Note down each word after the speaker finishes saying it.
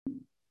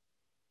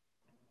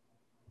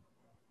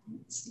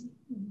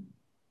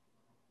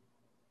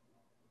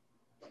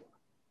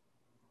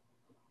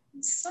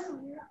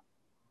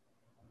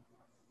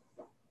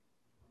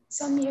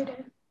So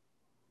muted.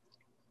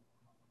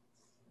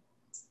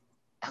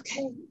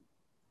 Okay.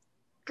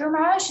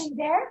 Gurmaraj, are you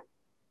there?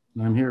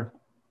 I'm here.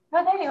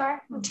 Oh, there you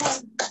are. Okay.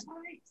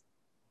 All right.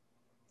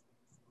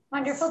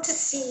 Wonderful to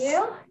see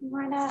you. You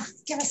want to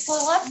give us a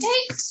little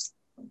update?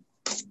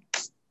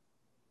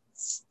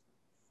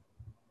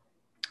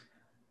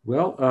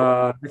 Well,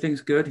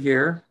 everything's good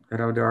here at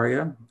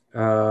Audarya.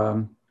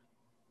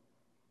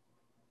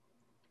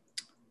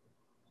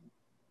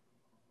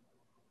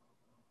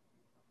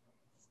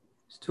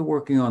 Still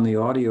working on the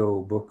audio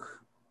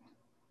book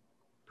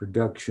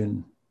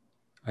production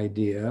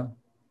idea,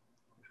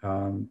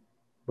 but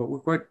we're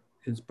quite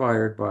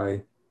inspired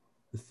by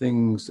the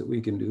things that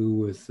we can do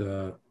with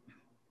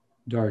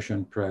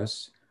Darshan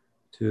Press,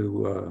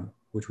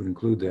 which would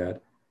include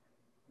that,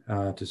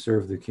 to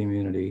serve the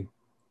community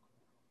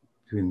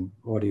between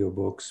audio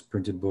books,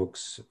 printed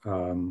books,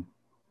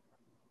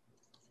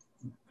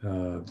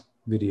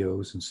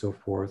 videos, and so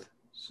forth.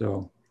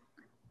 So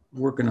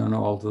working on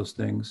all those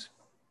things.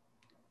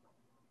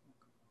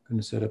 Going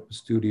to set up a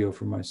studio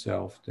for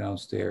myself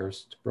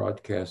downstairs to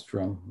broadcast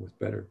from with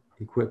better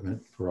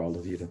equipment for all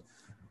of you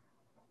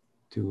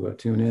to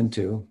tune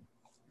into.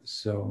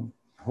 So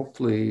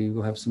hopefully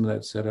we'll have some of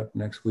that set up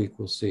next week.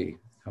 We'll see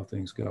how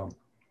things go.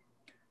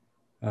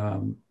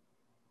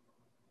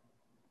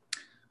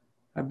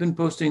 I've been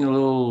posting a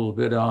little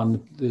bit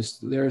on this.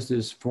 There's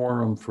this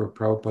forum for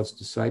Prabhupada's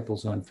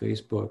disciples on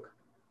Facebook,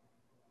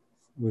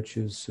 which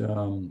is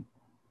not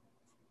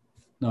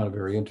a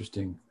very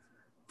interesting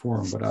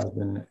forum, but I've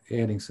been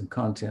adding some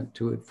content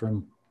to it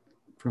from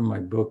my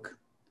book,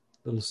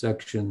 little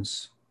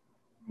sections.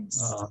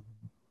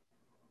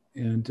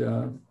 And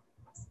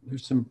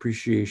there's some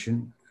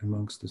appreciation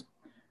amongst the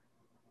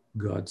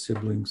God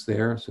siblings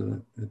there, so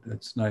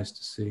that's nice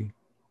to see.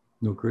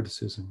 No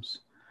criticisms.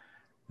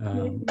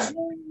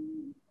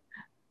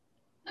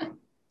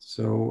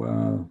 So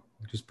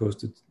I just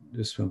posted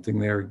just something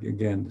there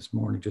again this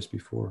morning, just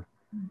before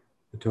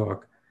the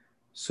talk.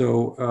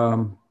 So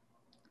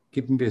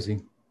keep them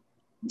busy.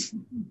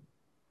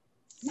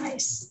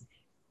 Nice.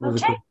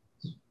 Okay.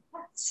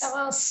 So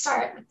we'll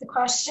start with the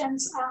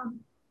questions.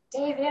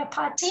 Devya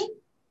Pati,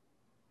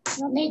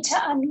 you'll need to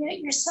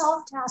unmute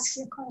yourself to ask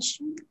your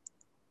question.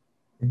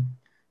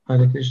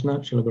 Hare Krishna,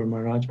 Srila Guru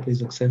Maharaj,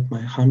 please accept my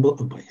humble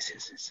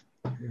obeisances.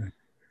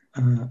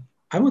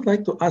 I would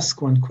like to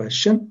ask one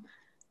question.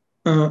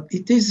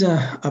 It is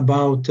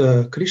about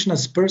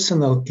Krishna's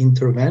personal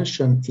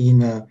intervention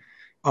in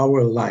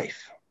our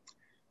life,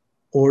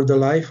 or the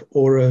life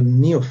or a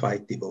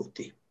neophyte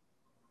devotee.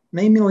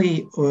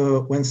 Namely,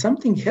 when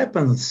something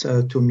happens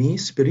to me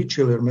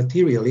spiritually or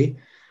materially,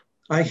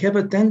 I have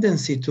a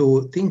tendency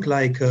to think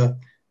like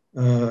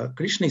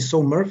Krishna is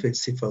so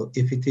merciful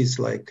if it is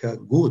like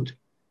good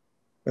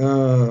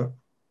to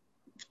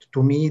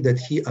me that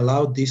he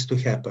allowed this to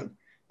happen.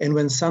 And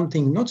when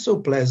something not so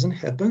pleasant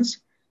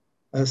happens,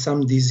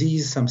 some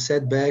disease, some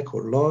setback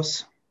or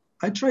loss,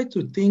 I try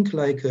to think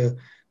like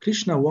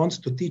Krishna wants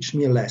to teach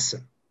me a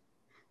lesson.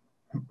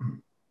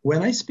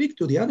 When I speak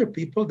to the other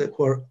people that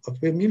who are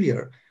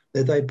familiar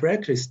that I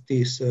practice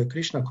this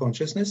Krishna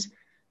consciousness,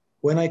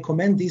 when I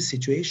comment this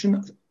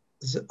situation,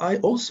 I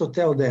also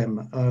tell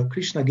them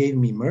Krishna gave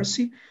me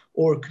mercy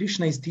or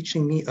Krishna is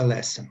teaching me a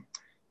lesson.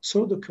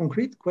 So the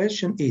concrete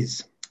question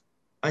is,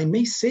 I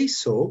may say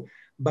so,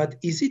 but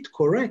is it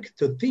correct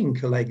to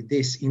think like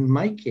this in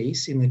my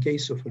case, in the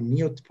case of a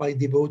neophyte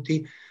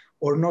devotee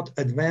or not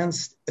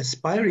advanced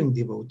aspiring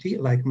devotee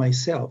like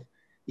myself?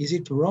 Is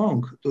it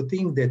wrong to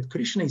think that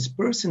Krishna is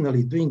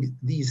personally doing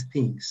these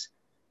things?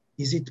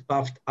 Is it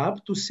puffed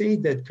up to say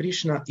that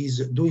Krishna is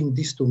doing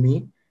this to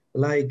me?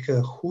 Like,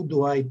 who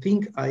do I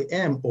think I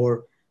am?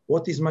 Or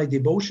what is my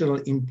devotional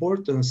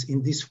importance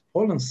in this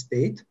fallen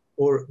state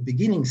or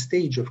beginning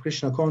stage of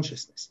Krishna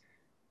consciousness?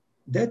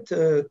 That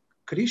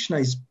Krishna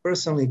is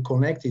personally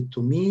connected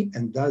to me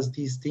and does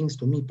these things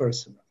to me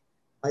personally.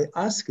 I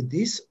ask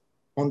this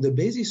on the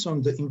basis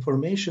of the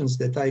informations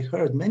that I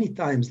heard many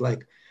times,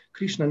 like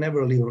Krishna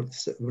never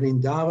leaves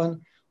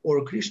Vrindavan,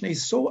 or Krishna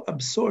is so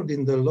absorbed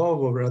in the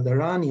love of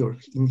Radharani or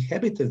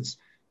inhabitants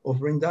of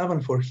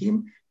Vrindavan for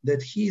him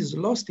that he is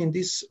lost in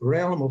this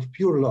realm of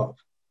pure love.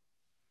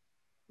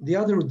 The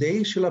other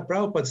day, Srila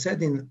Prabhupada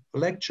said in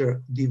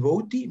lecture,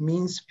 devotee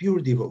means pure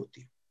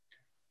devotee.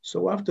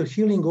 So after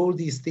hearing all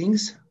these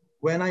things,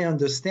 when I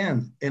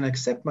understand and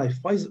accept my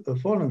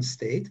fallen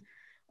state,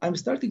 I'm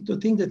starting to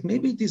think that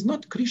maybe it is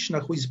not Krishna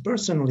who is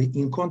personally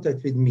in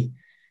contact with me,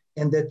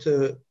 and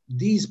that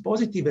these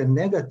positive and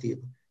negative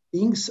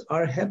things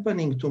are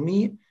happening to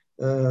me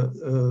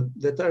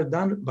that are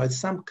done by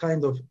some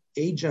kind of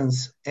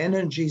agents,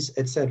 energies,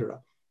 etc.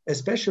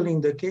 Especially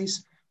in the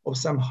case of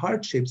some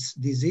hardships,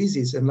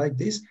 diseases, and like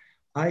this,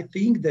 I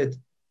think that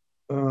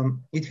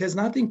it has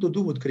nothing to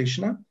do with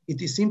Krishna.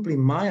 It is simply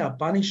Maya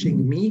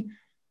punishing me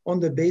on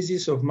the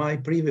basis of my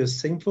previous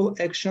sinful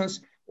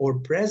actions or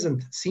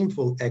present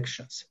sinful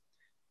actions.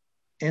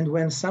 And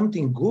when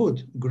something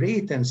good,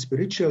 great, and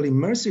spiritually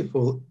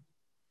merciful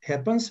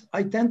happens,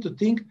 I tend to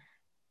think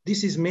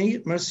this is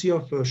mercy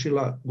of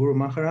Srila Guru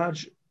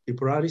Maharaj,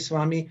 Tripurari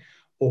Swami,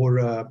 or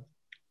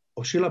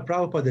Srila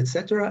Prabhupada,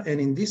 etc. And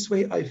in this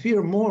way, I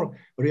feel more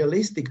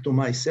realistic to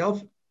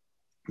myself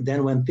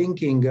than when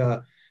thinking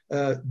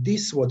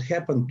this what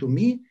happened to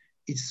me.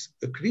 It's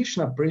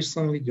Krishna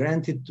personally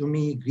granted to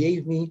me,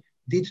 gave me,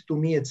 did to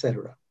me,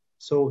 etc.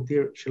 So,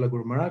 dear Srila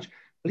Guru Maharaj,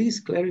 please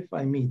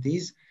clarify me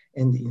this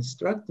and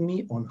instruct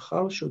me on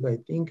how should I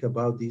think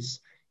about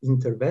this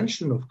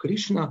intervention of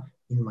Krishna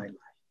in my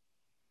life.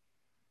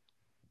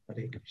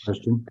 Hare Krishna.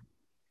 Question.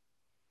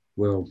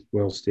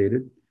 Well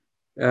stated.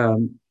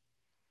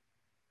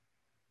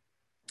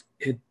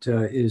 It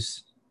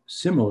is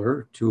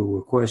similar to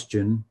a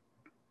question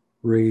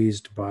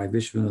raised by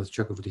Vishwanath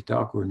Chakravarti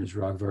Thakur in his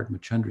Ragvartma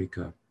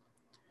Chandrika.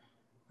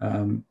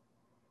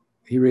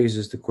 He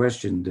raises the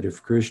question that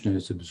if Krishna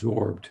is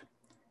absorbed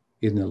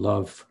in the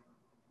love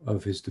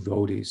of his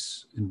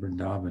devotees in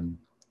Vrindavan,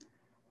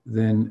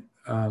 then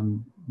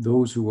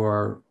those who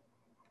are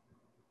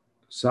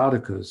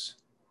sadhakas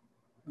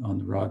on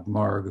the Rag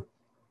Marg,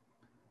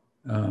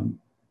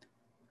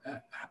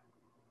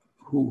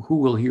 who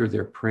will hear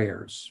their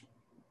prayers?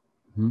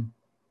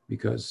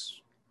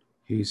 Because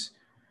he's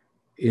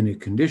in a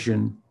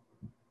condition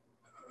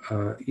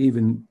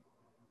even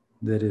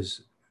that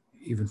is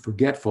even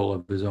forgetful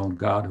of his own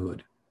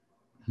godhood.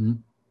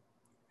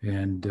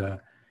 And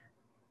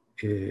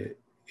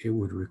it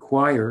would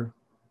require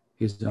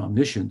his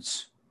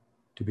omniscience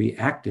to be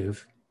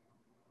active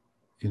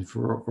in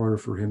order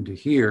for him to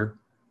hear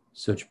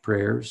such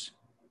prayers,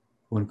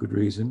 one could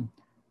reason.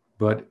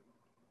 But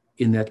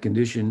in that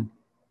condition,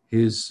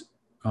 his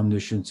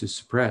omniscience is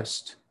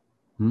suppressed.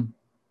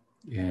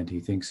 And he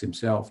thinks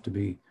himself to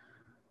be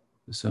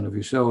the son of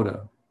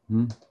Yashoda,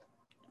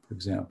 for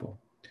example.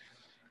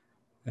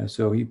 And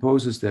so he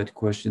poses that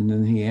question,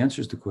 and he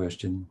answers the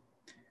question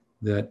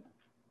that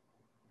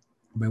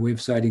by way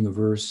of citing a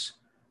verse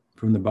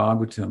from the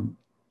Bhagavatam,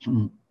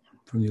 from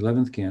the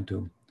 11th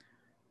canto,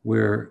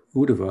 where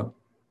Uddhava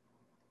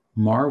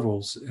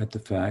marvels at the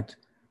fact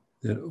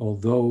that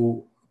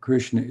although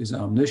Krishna is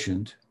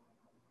omniscient,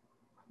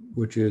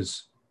 which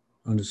is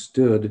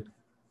understood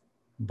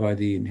by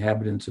the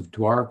inhabitants of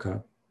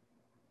Dwarka,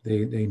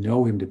 they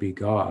know him to be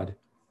God,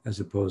 as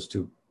opposed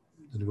to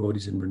the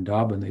devotees in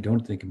Vrindavan, they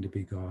don't think him to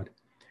be God.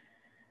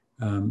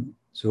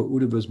 So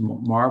Uddhava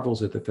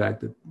marvels at the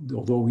fact that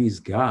although he's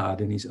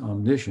God and he's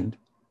omniscient,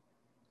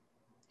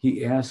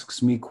 he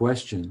asks me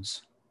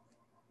questions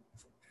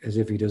as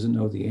if he doesn't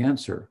know the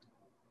answer.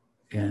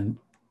 And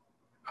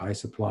I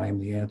supply him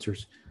the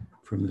answers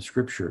from the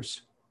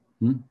scriptures.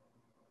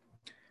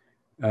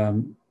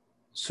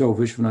 So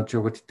Vishwanath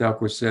Chakravarti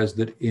Thakur says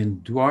that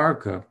in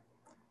Dwarka,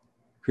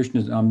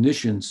 Krishna's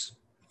omniscience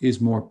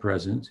is more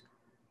present,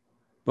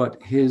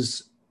 but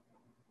his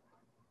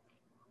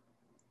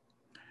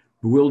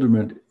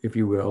bewilderment, if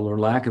you will, or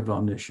lack of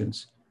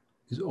omniscience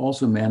is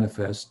also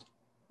manifest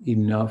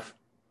enough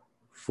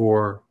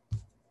for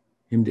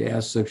him to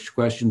ask such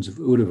questions of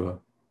Uddhava.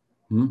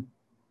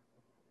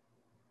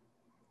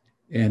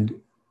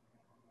 And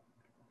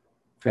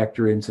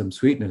factor in some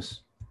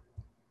sweetness,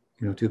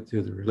 to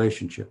the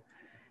relationship.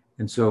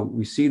 And so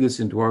we see this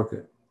in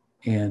Dwarka,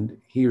 and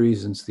he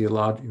reasons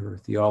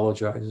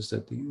theologizes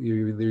that the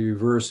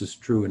reverse is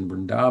true in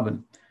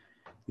Vrindavan,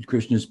 that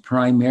Krishna is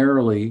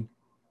primarily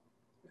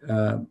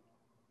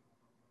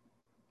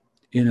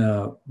in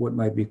a what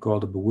might be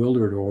called a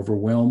bewildered or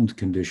overwhelmed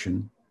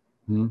condition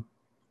in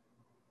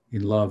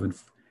love, and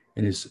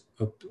his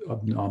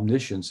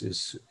omniscience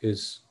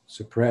is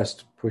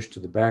suppressed, pushed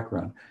to the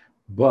background,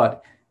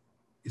 but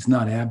it's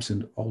not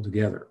absent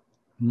altogether.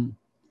 And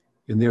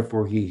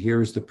therefore he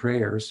hears the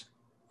prayers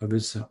of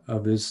his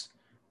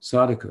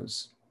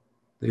sadhakas.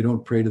 They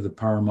don't pray to the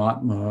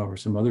Paramatma or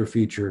some other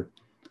feature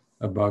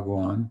of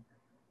Bhagavan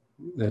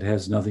that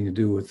has nothing to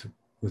do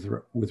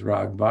with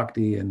Rag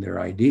Bhakti and their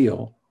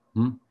ideal,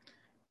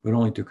 but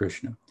only to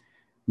Krishna.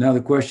 Now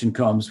the question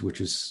comes,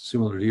 which is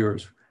similar to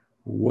yours,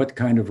 what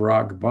kind of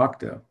Rag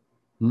Bhakta?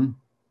 In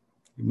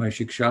my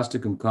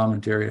Shikshastakam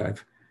commentary,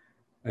 I've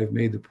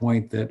made the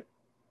point that,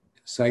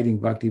 citing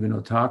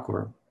Bhaktivinoda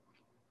Thakur,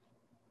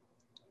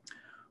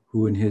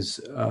 who in his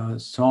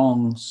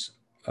songs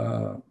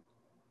of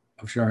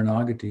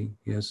Sharanagati,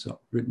 he has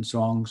written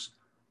songs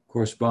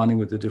corresponding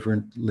with the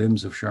different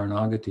limbs of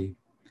Sharanagati.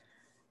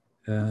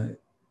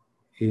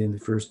 In the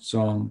first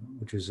song,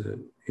 which is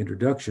an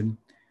introduction,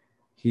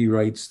 he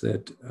writes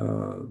that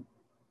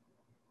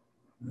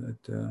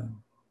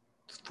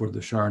for the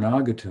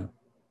Sharanagata,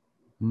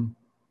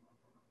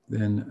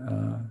 then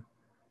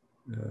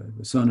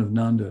the son of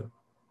Nanda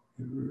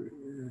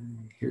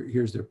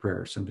here's their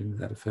prayer, something to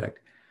that effect.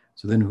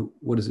 So then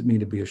what does it mean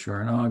to be a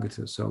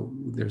Sharanagata? So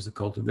there's the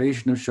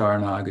cultivation of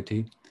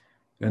Sharanagati,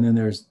 and then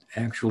there's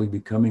actually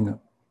becoming a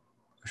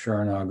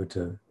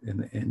Sharanagata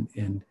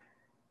and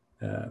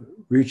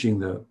reaching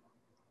the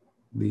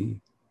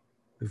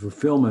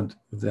fulfillment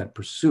of that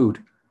pursuit,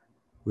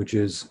 which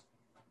is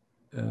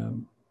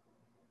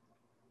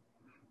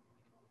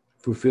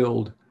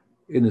fulfilled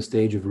in the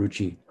stage of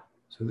ruchi.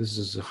 So this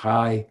is a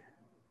higher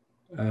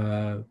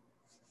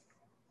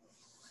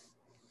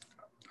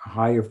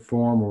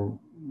form or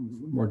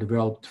more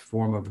developed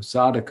form of a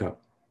sadhaka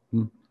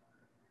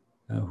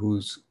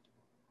who's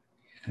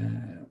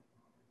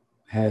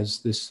has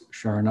this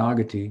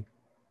sharanagati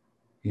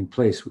in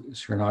place.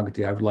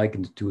 Sharanagati, I've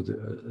likened it to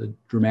a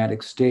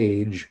dramatic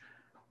stage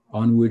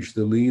on which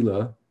the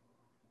Leela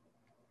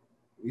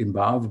in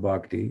Bhava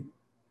Bhakti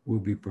will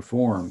be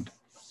performed.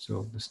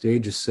 So the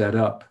stage is set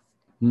up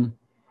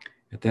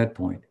at that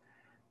point.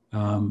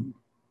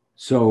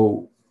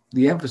 So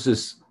the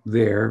emphasis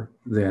there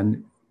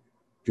then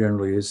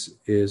generally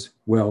is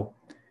well,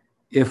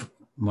 if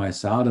my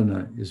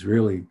sadhana is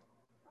really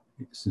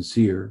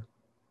sincere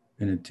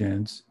and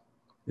intense,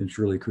 then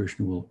surely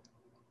Krishna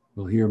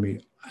will hear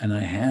me. And I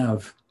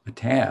have a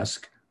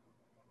task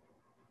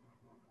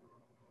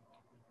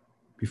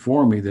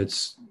before me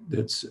that's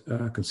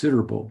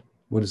considerable.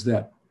 What is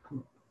that?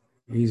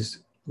 He's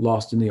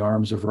lost in the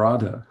arms of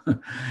Radha.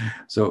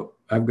 So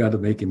I've got to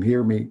make him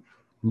hear me.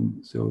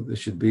 So this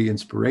should be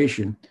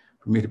inspiration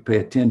for me to pay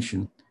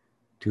attention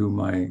to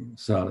my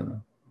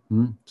sadhana.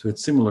 So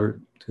it's similar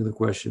to the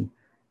question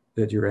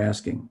that you're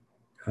asking.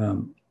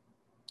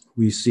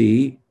 We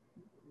see,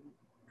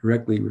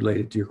 directly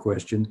related to your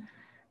question,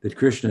 that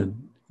Krishna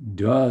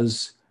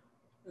does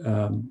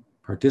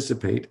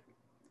participate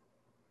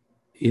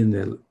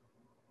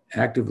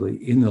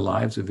actively in the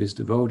lives of his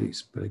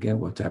devotees. But again,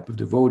 what type of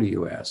devotee,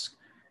 you ask?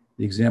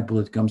 The example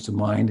that comes to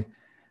mind,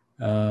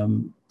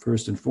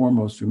 first and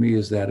foremost for me,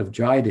 is that of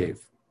Jayadev.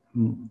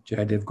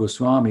 Jayadev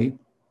Goswami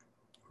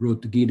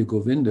wrote the Gita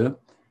Govinda.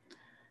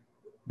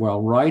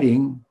 While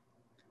writing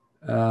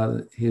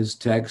his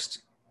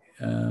text,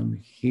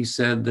 he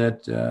said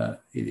that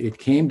it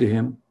came to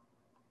him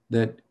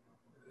that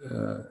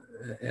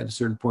at a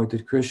certain point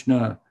that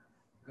Krishna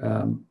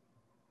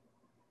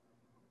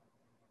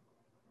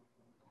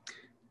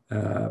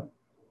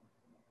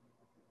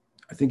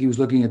I think he was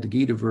looking at the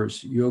Gita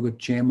verse, Yoga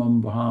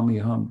Chemam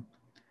Vahamyaham,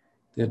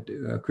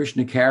 that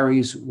Krishna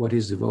carries what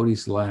his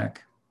devotees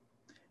lack.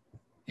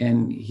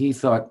 And he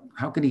thought,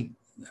 how can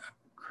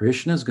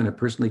Krishna's going to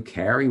personally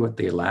carry what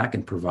they lack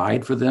and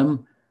provide for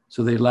them?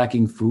 So they're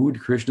lacking food.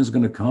 Krishna's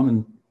going to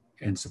come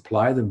and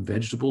supply them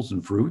vegetables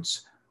and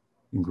fruits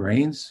and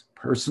grains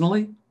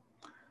personally?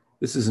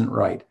 This isn't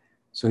right.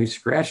 So he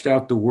scratched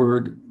out the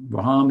word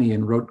Vahami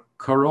and wrote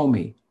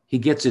Karomi. He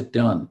gets it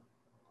done.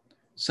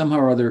 Somehow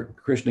or other,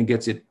 Krishna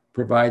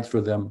provides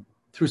for them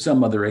through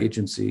some other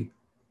agency,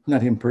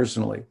 not him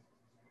personally.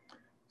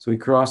 So he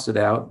crossed it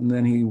out, and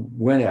then he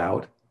went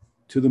out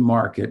to the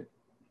market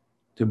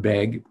to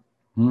beg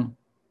and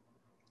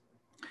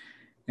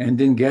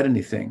didn't get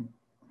anything.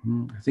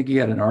 I think he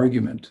had an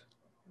argument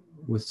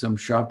with some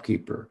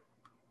shopkeeper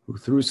who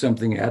threw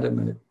something at him,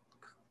 and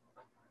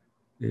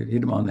it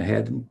hit him on the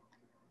head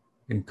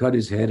and cut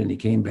his head, and he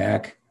came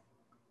back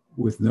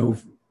with no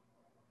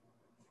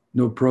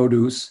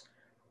produce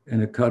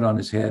and a cut on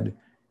his head.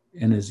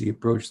 And as he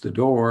approached the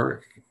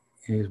door,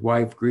 his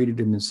wife greeted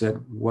him and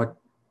said, what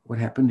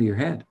happened to your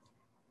head?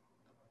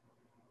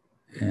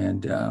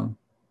 And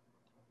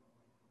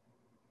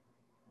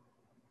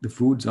the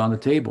food's on the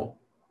table.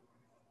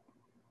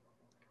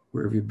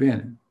 Where have you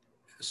been?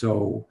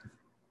 So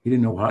he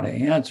didn't know how to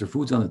answer.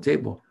 Food's on the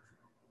table.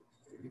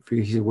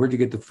 He said, where'd you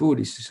get the food?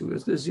 He said,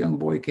 this young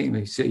boy came.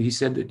 He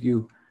said that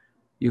you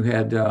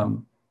had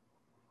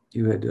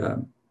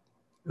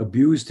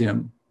abused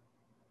him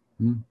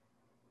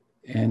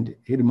and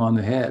hit him on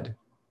the head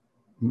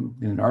in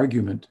an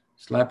argument,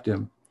 slapped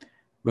him,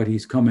 but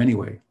he's come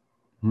anyway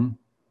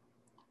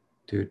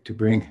to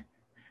bring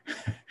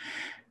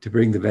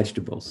the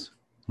vegetables.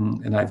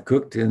 And I've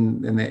cooked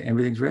and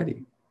everything's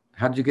ready.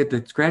 How did you get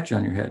the scratch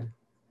on your head?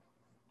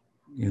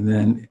 And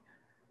then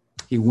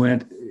he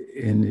went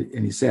and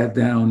he sat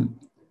down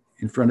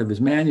in front of his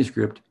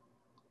manuscript,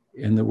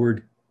 and the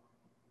word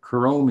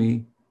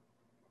Karomi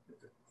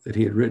that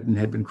he had written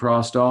had been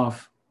crossed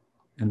off,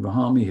 and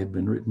Vahami had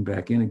been written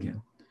back in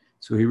again.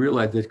 So he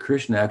realized that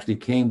Krishna actually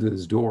came to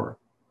his door,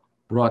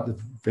 brought the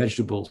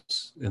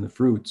vegetables and the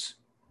fruits,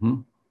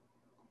 and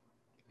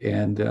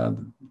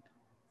the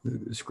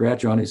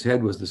scratch on his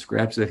head was the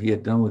scratch that he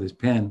had done with his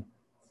pen.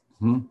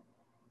 And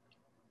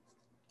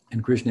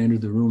Krishna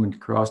entered the room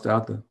and crossed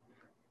out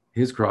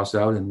his cross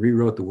out and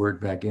rewrote the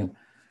word back in.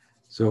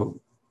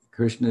 So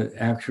Krishna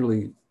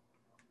actually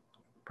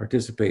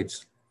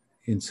participates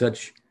in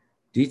such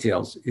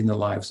details in the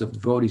lives of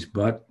devotees.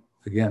 But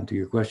again, to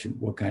your question,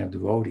 what kind of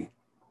devotee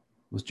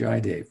was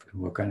Jayadev,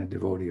 and what kind of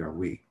devotee are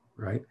we,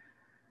 right?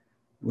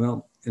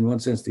 Well, in one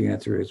sense, the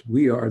answer is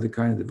we are the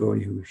kind of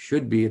devotee who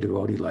should be a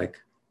devotee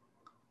like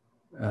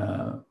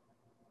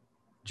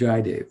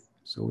Jayadev.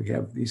 So we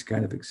have these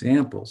kind of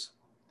examples,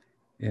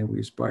 and we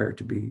aspire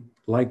to be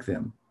like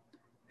them.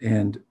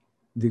 And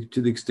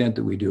to the extent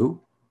that we do,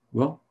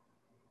 well,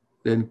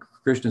 then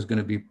Krishna is going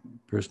to be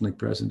personally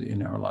present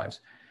in our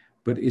lives.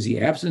 But is he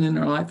absent in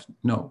our lives?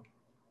 No.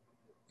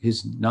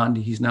 He's now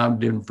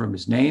different from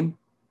his name.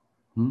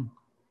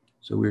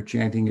 So we're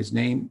chanting his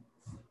name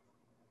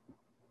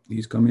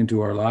these come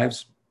into our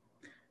lives.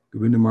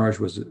 Govinda Maharaj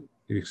was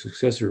the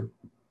successor.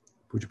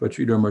 Pujapad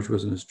Sridhar Maharaj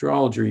was an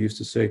astrologer. He used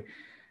to say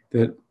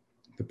that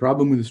the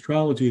problem with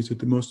astrology is that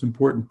the most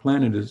important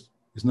planet is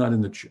not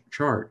in the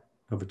chart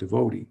of a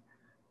devotee,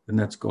 and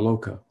that's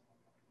Goloka.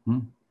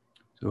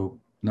 So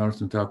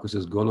Narottam Thakur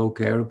says,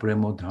 Golokera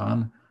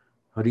Premodhan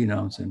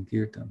Harinam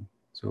Sankirtan.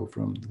 So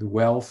from the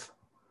wealth,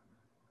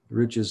 the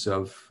riches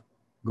of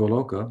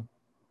Goloka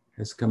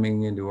is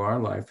coming into our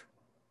life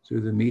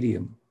through the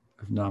medium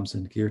of Nam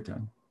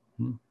Sankirtan.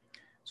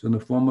 So in the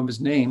form of his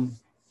name,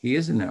 he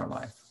is in our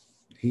life.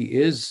 He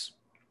is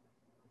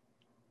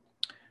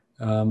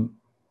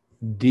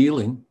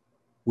dealing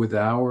with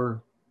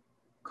our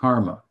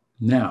karma.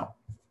 Now,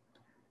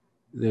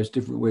 there's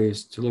different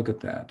ways to look at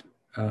that.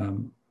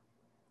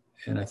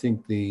 And I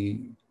think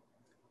the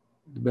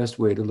best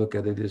way to look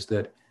at it is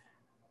that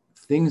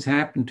things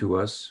happen to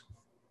us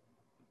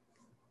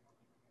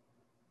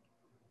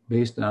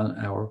based on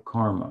our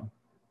karma.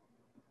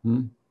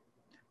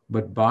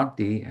 But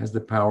bhakti has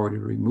the power to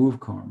remove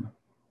karma.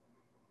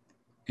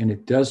 And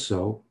it does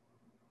so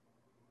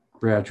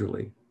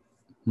gradually.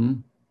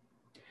 And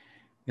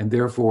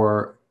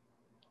therefore,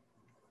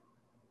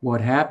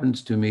 what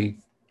happens to me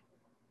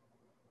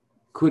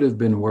could have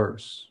been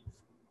worse,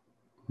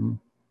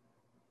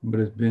 but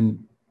it's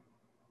been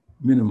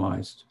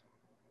minimized,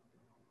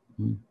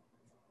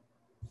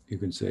 you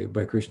can say,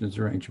 by Krishna's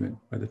arrangement,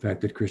 by the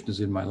fact that Krishna's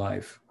in my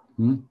life.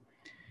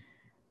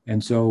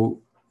 And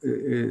so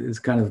it's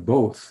kind of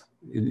both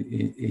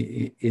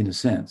in a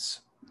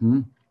sense.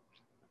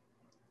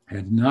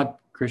 Had not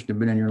Krishna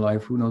been in your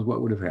life, who knows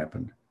what would have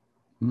happened?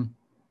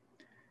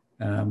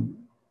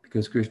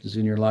 Because Krishna's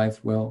in your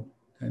life, well,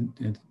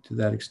 and to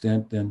that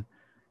extent, then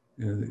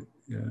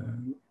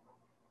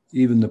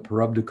even the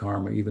parabdha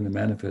karma, even the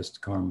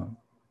manifest karma,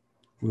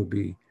 will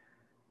be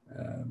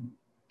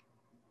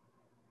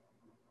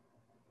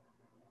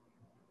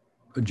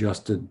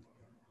adjusted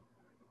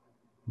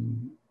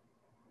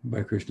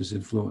by Krishna's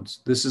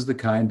influence. This is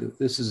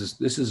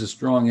a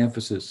strong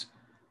emphasis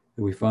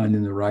that we find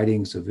in the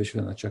writings of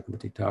Vishwanath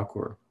Chakravarti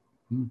Thakur,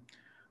 who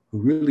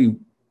really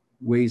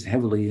weighs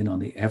heavily in on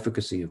the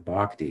efficacy of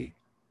bhakti,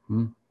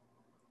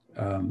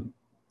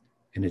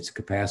 and its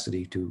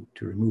capacity to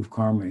remove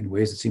karma in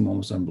ways that seem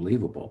almost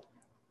unbelievable,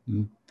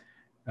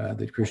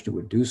 that Krishna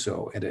would do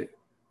so,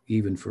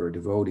 even for a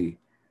devotee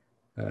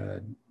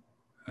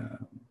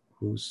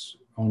who's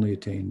only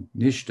attained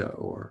nishta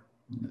or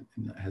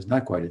has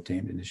not quite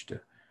attained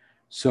nishta.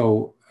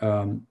 So,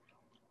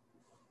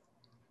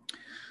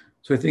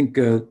 I think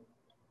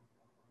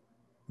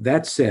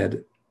that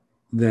said,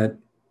 that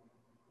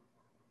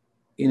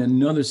in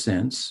another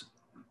sense,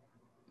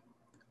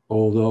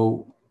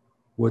 although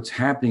what's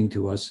happening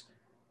to us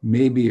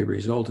may be a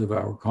result of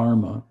our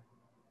karma,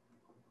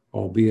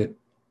 albeit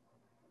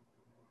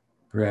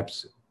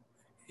perhaps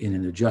in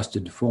an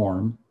adjusted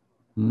form,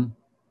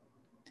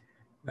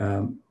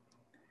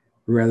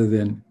 rather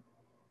than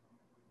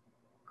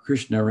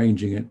Krishna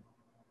arranging it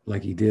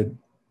like he did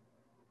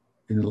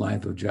in the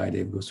life of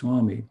Jayadeva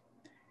Goswami.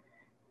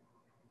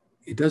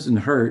 It doesn't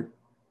hurt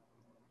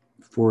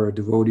for a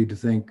devotee to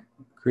think,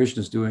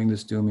 Krishna's doing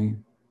this to me,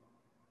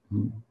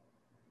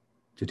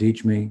 to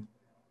teach me,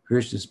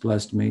 Krishna's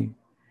blessed me,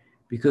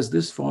 because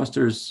this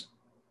fosters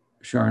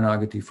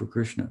Sharanagati for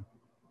Krishna,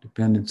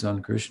 dependence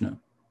on Krishna.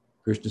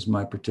 Krishna's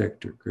my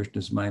protector,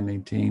 Krishna's my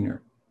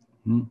maintainer.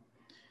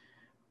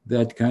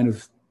 That kind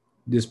of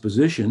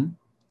disposition,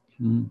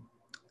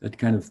 that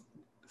kind of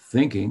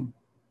thinking,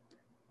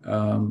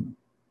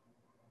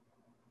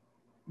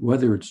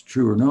 whether it's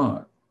true or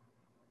not,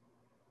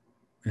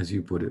 as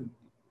you put it,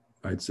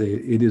 I'd say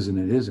it is and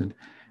it isn't.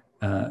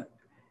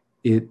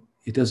 It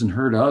doesn't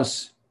hurt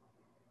us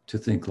to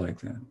think like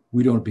that.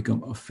 We don't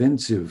become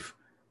offensive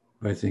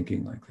by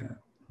thinking like that.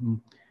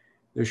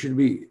 There should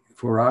be,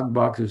 for Rag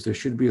Bhaktas, there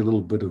should be a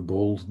little bit of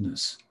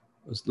boldness,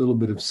 a little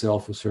bit of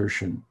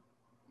self-assertion.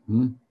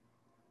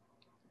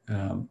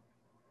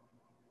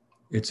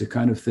 It's a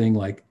kind of thing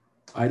like,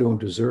 I don't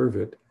deserve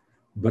it,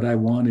 but I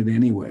want it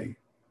anyway.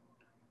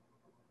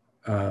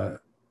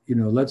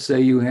 Let's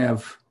say you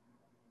have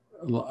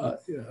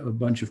a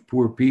bunch of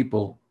poor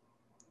people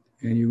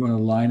and you're going to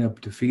line up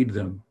to feed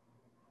them.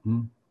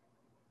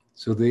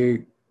 So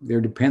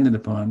they're dependent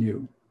upon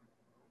you.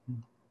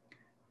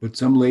 But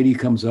some lady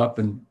comes up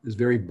and is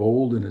very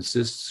bold and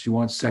insists she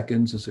wants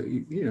seconds. And so,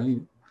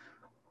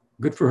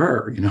 good for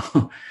her,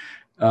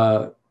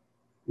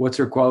 What's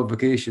her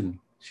qualification?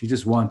 She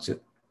just wants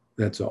it.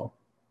 That's all.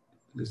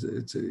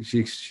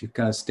 She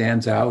kind of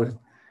stands out.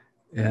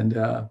 And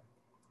I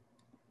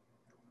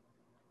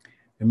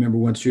remember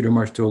once Sridhar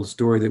Maharaj told a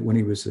story that when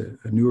he was a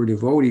newer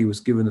devotee, he was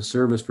given the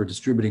service for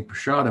distributing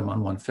prasadam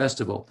on one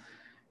festival,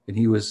 and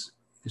he was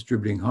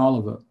distributing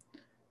halava.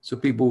 So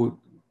people,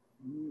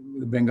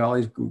 the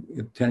Bengalis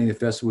attending the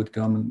festival, would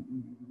come and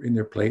bring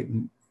their plate,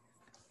 and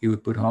he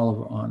would put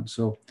halava on.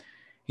 So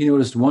he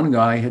noticed one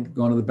guy had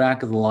gone to the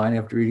back of the line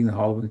after eating the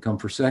halava and come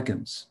for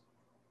seconds.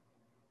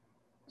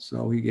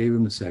 So he gave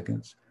him the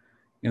seconds.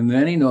 And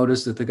then he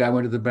noticed that the guy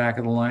went to the back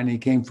of the line and he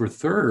came for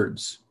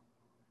thirds.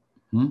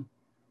 And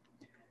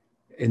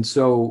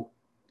so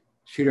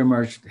Sridhar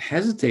Maharaj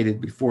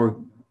hesitated before,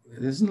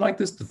 isn't like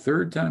this the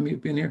third time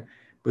you've been here?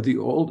 But the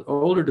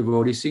older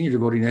devotee, senior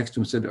devotee next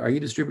to him said, are you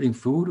distributing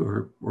food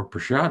or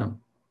prasadam?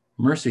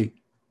 Mercy.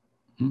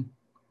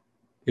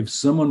 If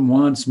someone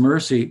wants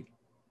mercy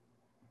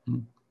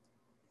and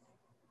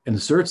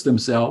asserts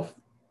themselves,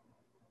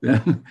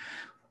 then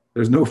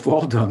there's no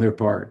fault on their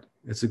part.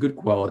 It's a good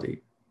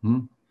quality.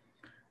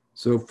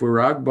 So for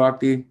Rag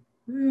Bhakti,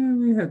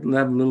 we had to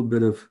have a little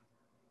bit of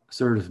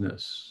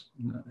assertiveness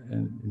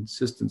and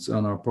insistence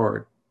on our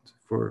part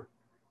for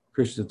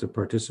Krishna to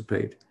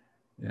participate.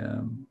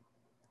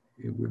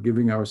 We're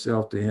giving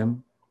ourselves to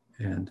him,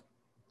 and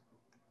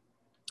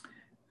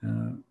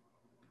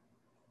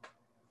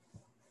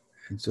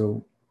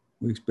so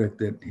we expect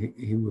that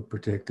he will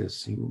protect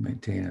us, he will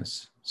maintain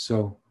us.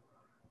 So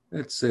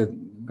that's it.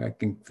 I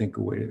can think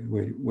a way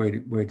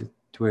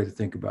to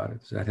think about it.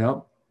 Does that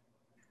help?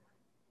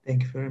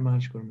 Thank you very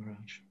much, Guru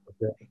Maharaj.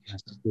 Okay.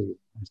 Nice to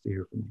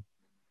hear from you.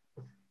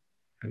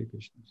 Hare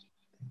Krishna.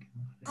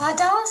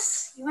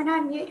 Adas, you want to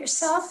unmute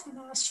yourself and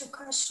ask your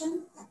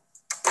question?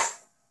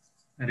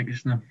 Hare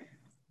Krishna.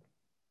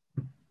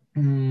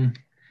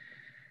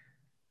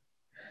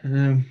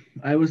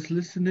 I was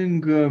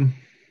listening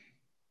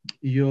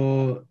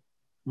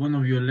one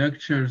of your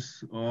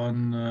lectures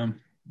on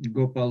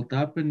Gopal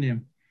Tapani,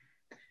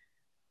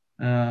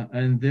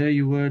 and there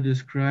you were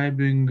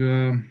describing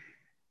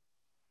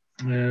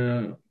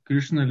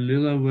Krishna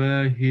Lila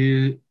where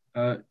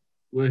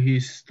he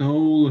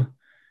stole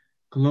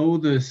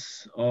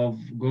clothes of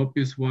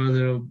gopis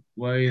while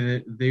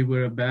they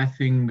were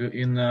bathing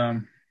in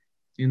a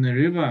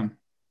river,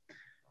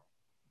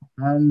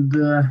 and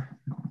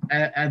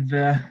at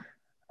the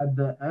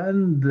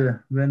end,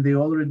 when they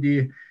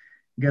already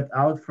get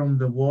out from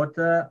the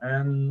water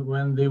and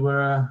when they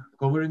were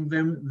covering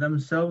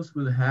themselves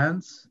with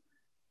hands,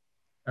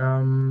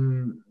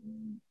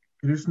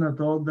 Krishna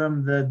told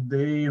them that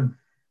they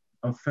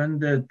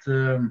offended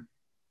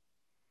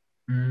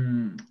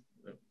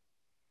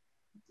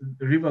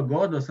river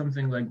god or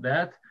something like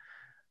that,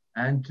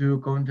 and to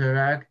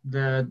counteract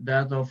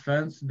that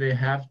offense, they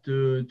have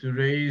to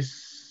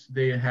raise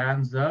their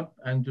hands up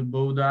and to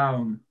bow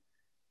down.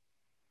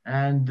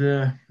 And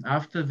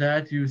after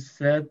that, you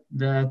said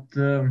that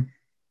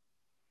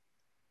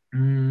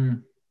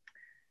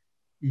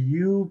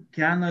you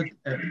cannot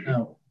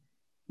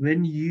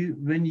when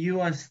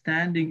you are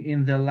standing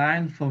in the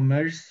line for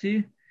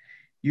mercy,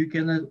 you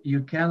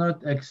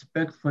cannot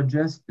expect for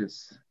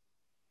justice.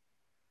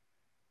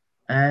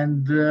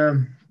 And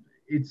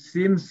it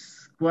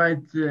seems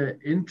quite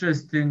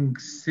interesting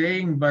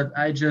saying, but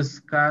I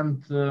just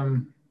can't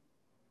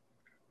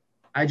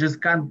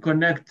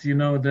connect,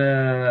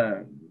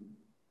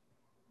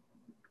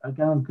 I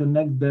cannot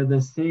connect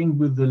the saying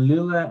with the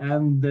lila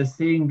and the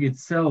saying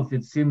itself.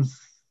 It seems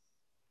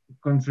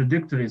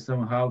contradictory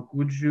somehow.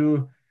 Could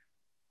you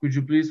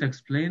please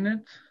explain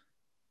it?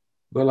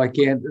 Well, I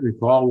can't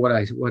recall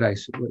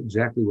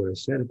exactly what I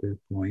said at that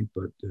point,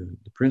 but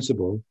the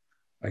principle,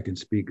 I can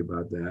speak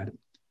about that.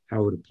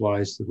 How it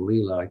applies to the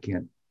Leela, I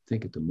can't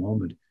think at the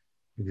moment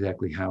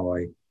exactly how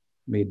I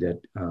made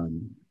that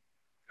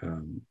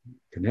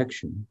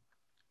connection.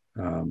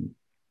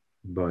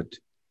 But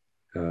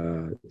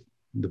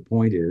the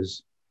point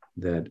is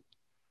that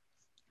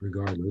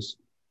regardless,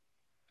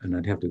 and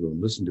I'd have to go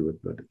and listen to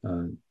it, but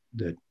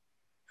that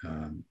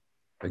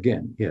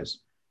again, yes,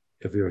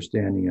 if you're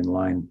standing in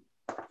line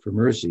for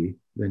mercy,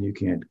 then you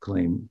can't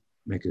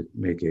make a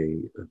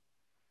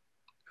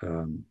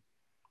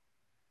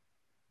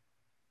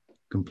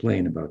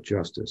complain about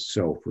justice.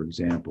 So, for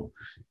example,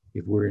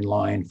 if we're in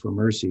line for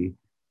mercy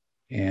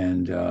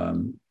and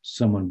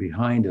someone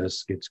behind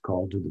us gets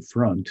called to the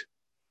front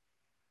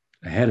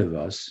ahead of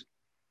us,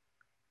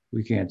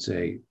 we can't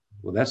say,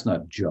 well, that's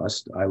not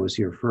just. I was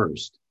here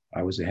first.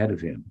 I was ahead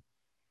of him.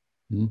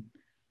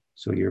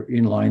 So you're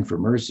in line for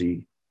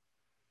mercy.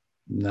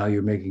 Now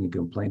you're making a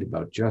complaint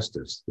about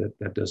justice.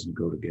 That doesn't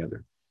go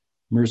together.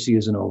 Mercy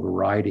is an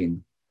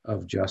overriding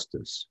of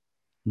justice.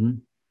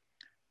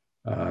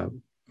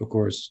 Of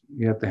course,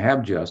 you have to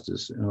have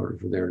justice in order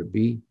for there to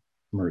be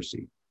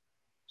mercy.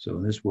 So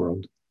in this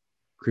world,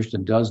 Krishna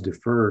does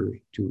defer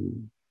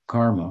to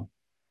karma,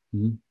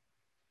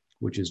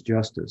 which is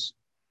justice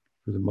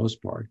for the most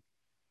part.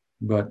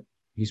 But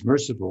he's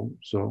merciful,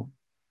 so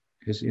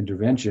his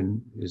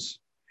intervention is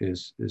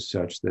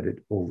such that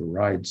it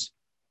overrides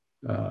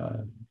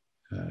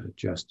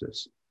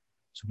justice.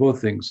 So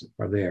both things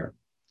are there.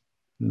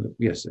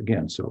 Yes,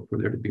 again, so for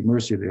there to be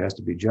mercy, there has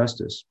to be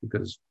justice,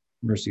 because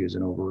mercy is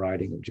an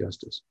overriding of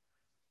justice.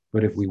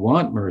 But if we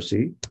want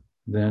mercy,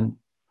 then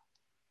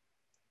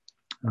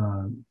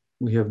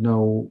we have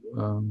no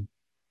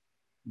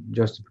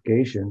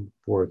justification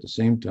for at the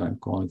same time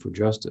calling for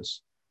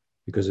justice.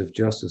 Because if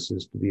justice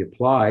is to be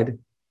applied, in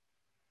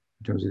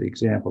terms of the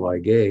example I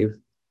gave,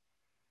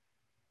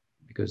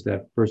 because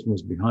that person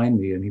was behind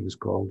me and he was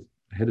called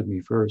ahead of me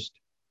first,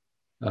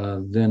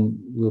 then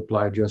we'll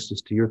apply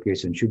justice to your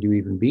case. And should you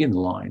even be in the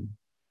line?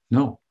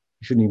 No,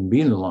 you shouldn't even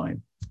be in the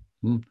line.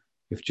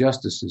 If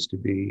justice is to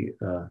be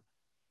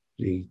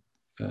the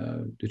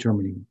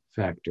determining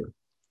factor.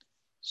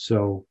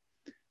 So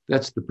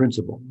that's the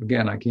principle.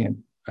 Again,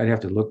 I'd have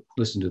to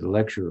listen to the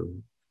lecture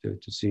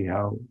to see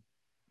how.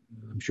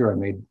 I'm sure I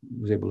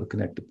was able to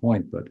connect the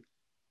point, but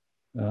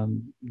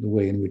the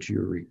way in which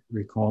you're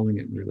recalling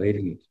it and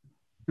relating it.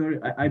 Sorry,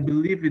 I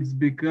believe it's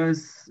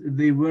because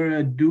they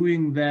were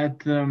doing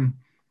that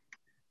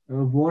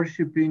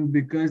worshipping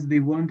because they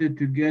wanted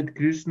to get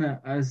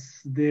Krishna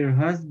as their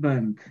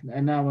husband.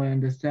 And now I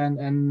understand.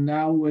 And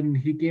now when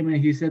he came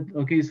and he said,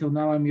 okay, so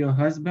now I'm your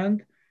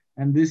husband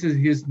and this is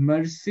his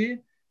mercy.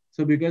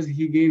 So because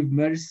he gave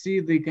mercy,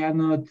 they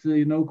cannot,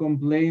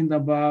 complain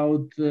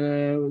about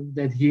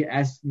that he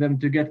asked them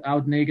to get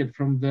out naked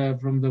from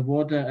the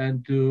water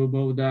and to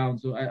bow down.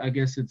 So I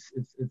guess it's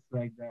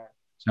like that.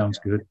 Sounds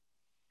good.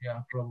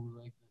 Yeah,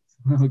 probably like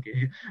that.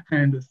 Okay, I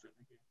understand.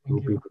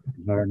 Okay,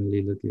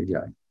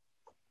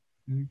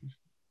 thank you.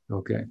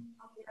 Okay.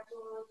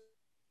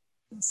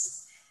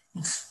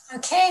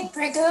 Okay,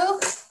 Brigu,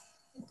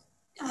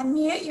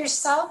 unmute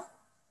yourself.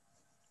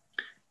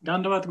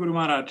 Dandavat Guru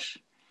Maharaj.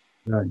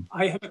 Right.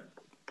 I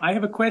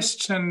have a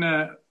question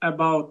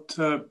about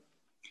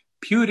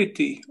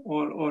purity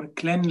or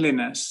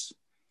cleanliness.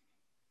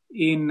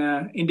 In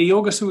the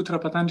Yoga Sutra,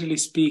 Patanjali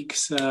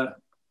speaks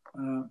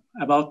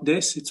about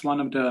this. It's one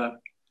of the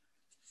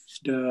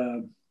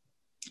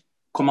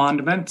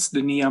commandments,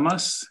 the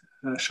niyamas,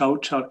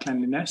 shaucha,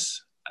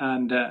 cleanliness.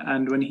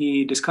 And when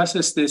he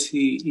discusses this,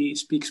 he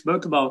speaks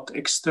both about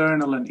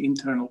external and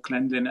internal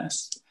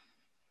cleanliness.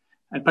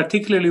 And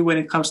particularly when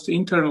it comes to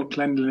internal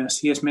cleanliness,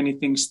 he has many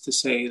things to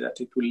say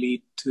that it will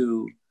lead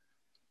to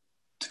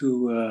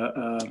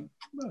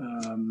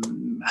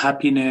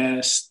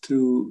happiness,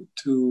 to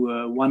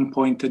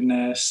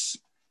one-pointedness,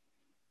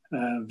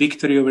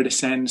 victory over the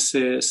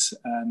senses,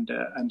 and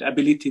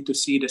ability to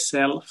see the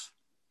self.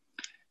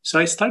 So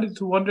I started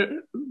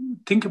to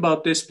think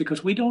about this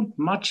because we don't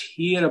much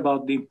hear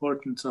about the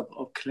importance of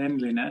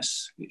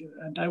cleanliness.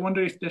 And I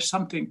wonder if there's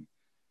something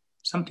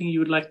you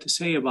would like to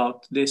say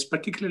about this,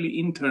 particularly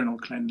internal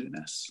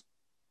cleanliness.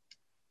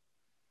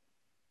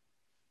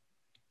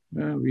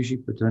 Rishi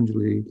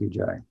Patanjali ki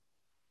jai.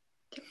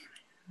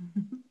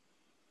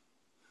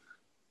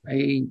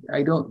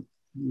 I don't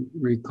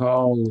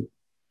recall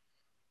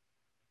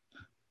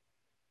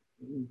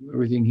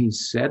everything he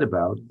said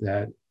about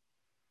that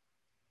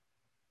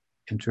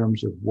in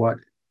terms of what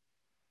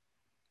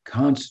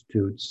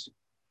constitutes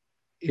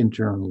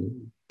internal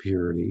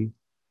purity,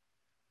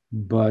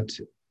 but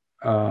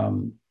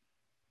and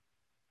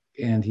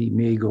he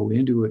may go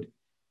into it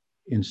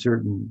in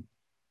certain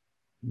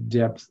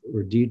depth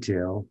or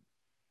detail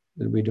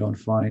that we don't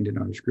find in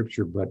our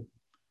scripture. But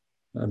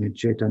I mean,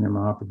 Chaitanya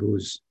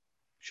Mahaprabhu's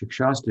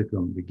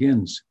Shikshastakam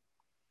begins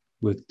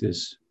with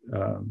this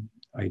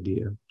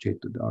idea,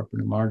 Chaitanya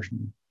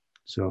Marjana.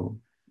 So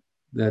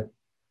that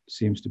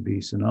seems to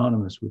be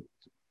synonymous with,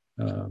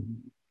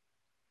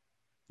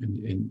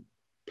 in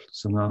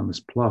synonymous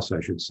plus,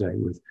 I should say,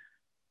 with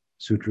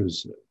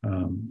sutras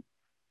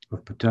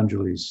of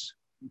Patanjali's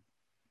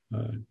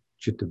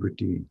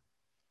Chittavritti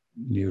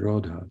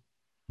Nirodha.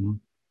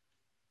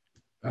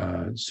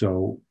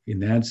 So in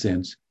that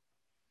sense,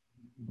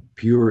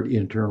 pure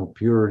internal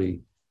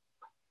purity,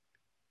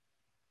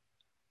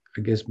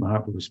 I guess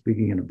Mahaprabhu was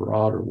speaking in a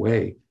broader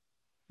way,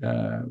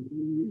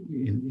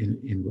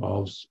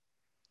 involves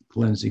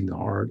cleansing the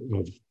heart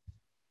of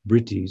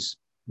vrittis,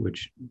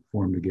 which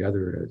form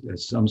together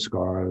as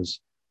samskaras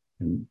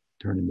and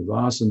turn into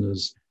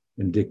vasanas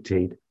and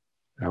dictate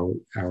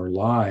our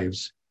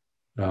lives,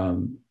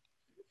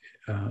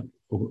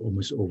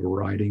 almost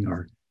overriding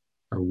our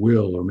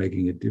will or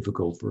making it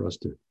difficult for us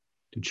to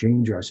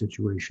change our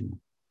situation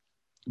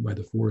by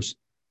the force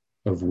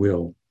of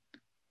will.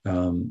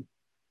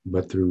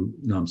 But through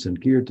Nam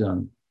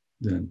Sankirtan,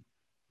 then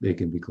they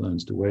can be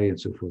cleansed away and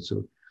so forth.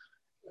 So,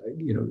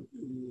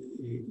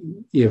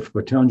 if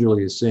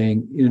Patanjali is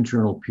saying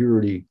internal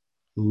purity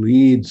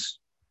leads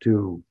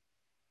to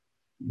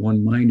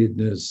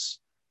one-mindedness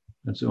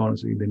and so on,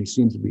 then he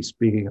seems to be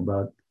speaking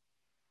about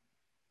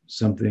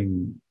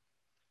something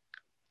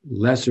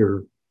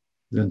lesser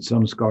than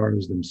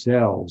samskaras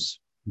themselves,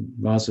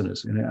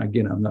 vasanas. And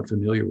again, I'm not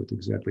familiar with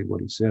exactly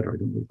what he said, or I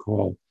don't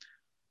recall.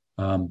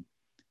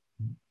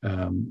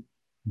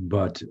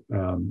 But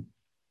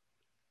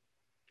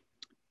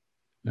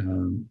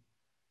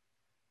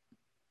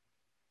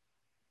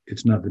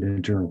it's not that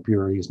internal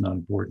purity is not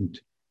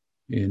important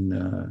in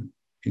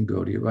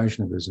Gaudiya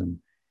Vaishnavism.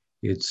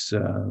 It's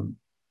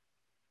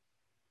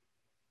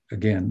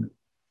again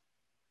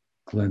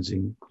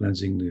cleansing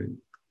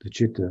the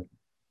chitta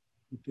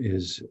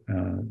is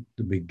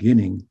the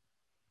beginning,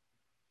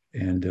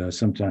 and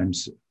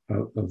sometimes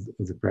of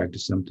the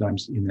practice.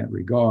 Sometimes in that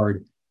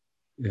regard,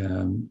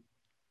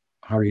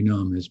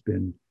 Harinam has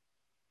been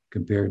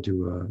compared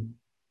to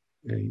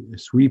a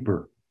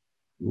sweeper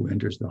who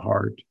enters the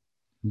heart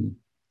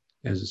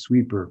as a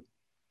sweeper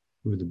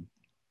with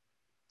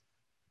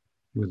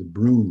with a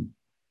broom.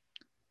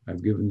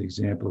 I've given the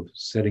example of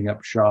setting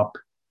up shop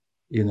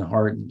in the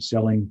heart and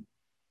selling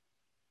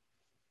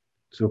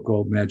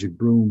so-called magic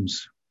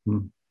brooms.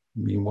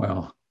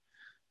 Meanwhile,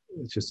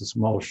 it's just a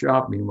small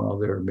shop. Meanwhile,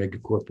 there are mega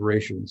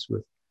corporations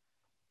with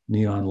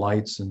neon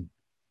lights and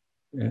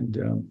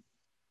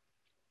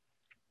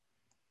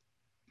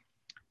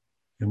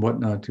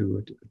whatnot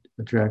to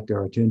attract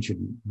our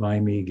attention. Buy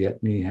me,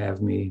 get me,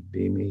 have me,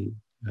 be me,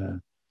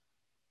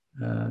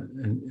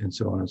 and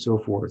so on and so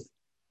forth.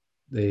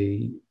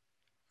 They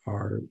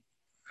are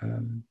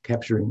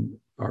capturing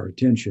our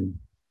attention,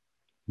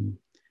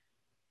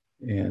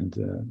 and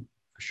a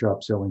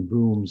shop selling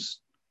brooms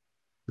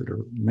that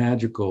are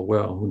magical.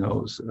 Well, who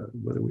knows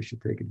whether we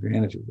should take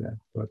advantage of that?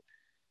 But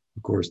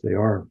of course, they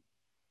are.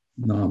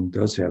 Nam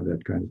does have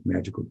that kind of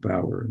magical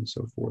power and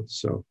so forth.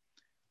 So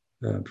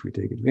if we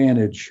take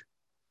advantage,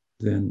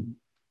 then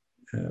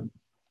the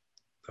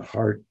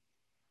heart,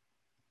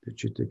 the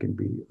chitta, can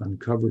be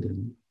uncovered,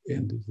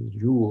 and the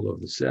jewel of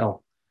the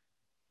self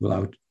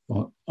will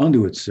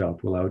unto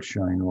itself will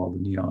outshine all the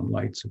neon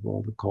lights of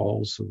all the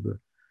calls of the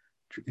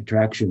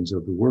attractions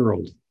of the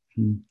world.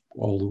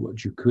 All of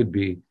what you could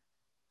be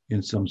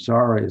in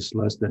samsara is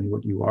less than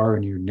what you are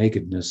in your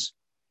nakedness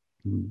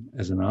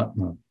as an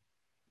Atma.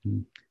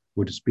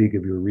 Or to speak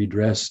of your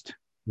redressed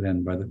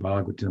then by the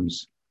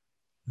Bhagavatam's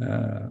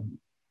Harikatha,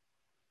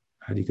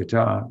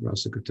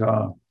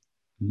 Rasakatha,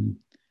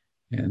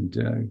 and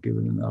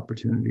given an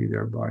opportunity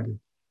thereby to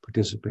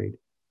participate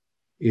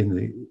in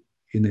the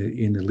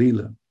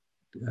Leela.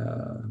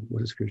 What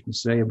does Krishna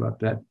say about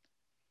that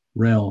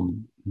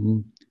realm?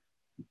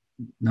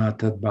 Na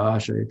tad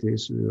bhasha ete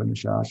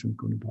suyanashasham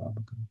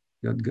kunabhavaka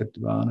yad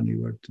gatvana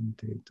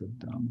nivartante tad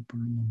dhamma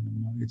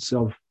paramam. It's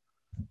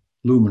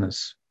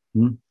self-luminous.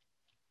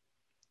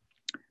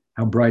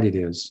 How bright it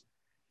is.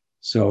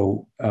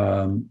 So,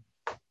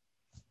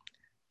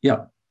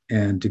 yeah,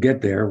 and to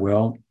get there,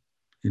 well,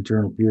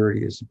 internal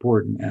purity is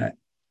important.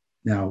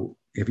 Now,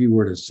 if you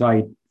were to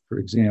cite, for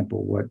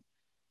example, what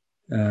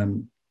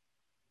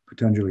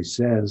Patanjali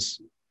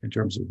says in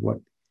terms of what,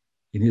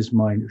 in his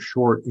mind,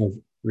 short of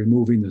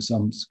removing the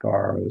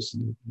samskaras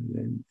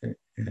and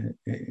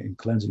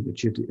cleansing the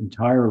chitta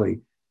entirely,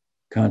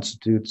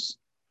 constitutes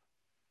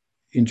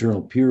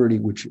internal purity,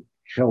 which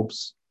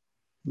helps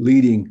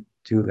leading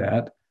to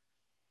that.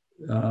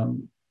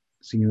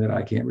 Seeing that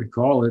I can't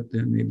recall it,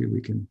 then maybe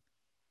we can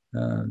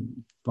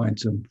find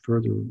some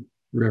further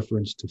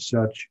reference to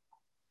such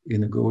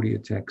in the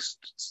Gaudiya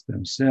texts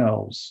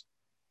themselves.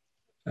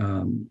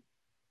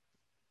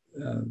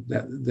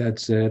 That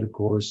said, of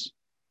course,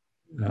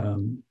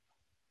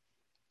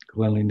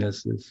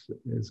 cleanliness is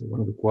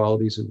one of the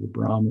qualities of the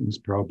Brahmins.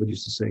 Prabhupada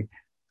used to say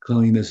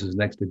cleanliness is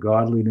next to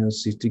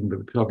godliness. He's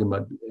talking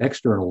about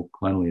external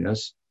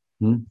cleanliness.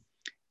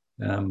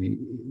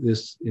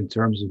 This, in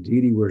terms of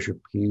deity worship,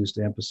 he used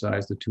to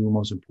emphasize the two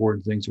most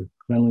important things are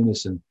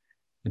cleanliness and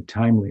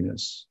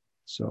timeliness.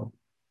 So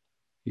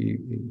he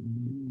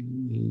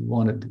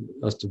wanted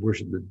us to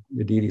worship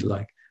the deity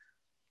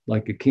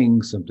like a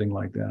king, something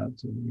like that.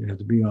 So you have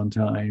to be on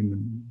time,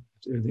 and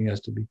everything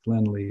has to be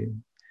cleanly.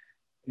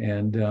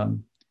 And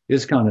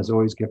ISKCON has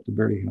always kept a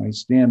very high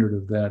standard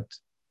of that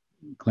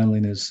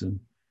cleanliness and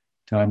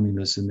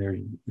timeliness, and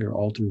their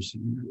altars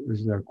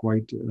are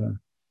quite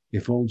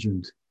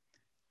effulgent.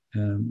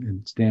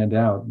 And stand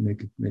out,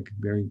 make a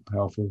very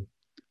powerful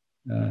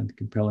and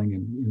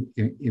compelling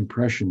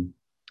impression.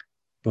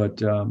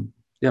 But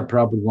yeah,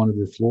 probably wanted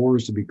the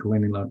floors to be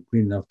clean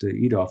enough to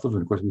eat off of,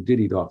 and of course we did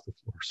eat off the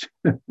floors.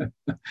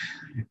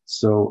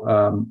 So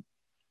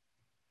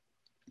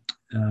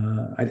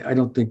I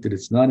don't think that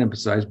it's not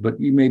emphasized, but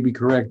you may be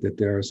correct that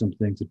there are some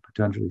things that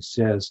Patanjali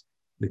says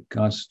that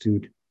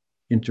constitute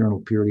internal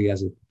purity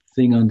as a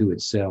thing unto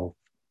itself,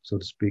 so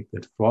to speak,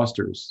 that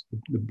fosters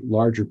the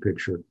larger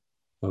picture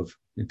of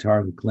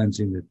entirely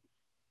cleansing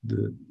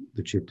the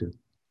chitta.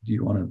 Do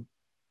you want to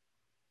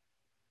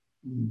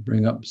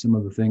bring up some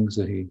of the things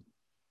that he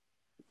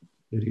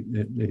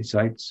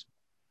cites?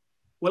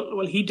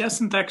 Well, he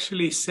doesn't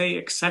actually say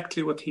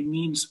exactly what he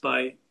means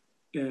by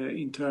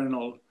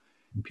internal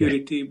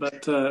purity,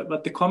 but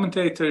the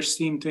commentators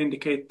seem to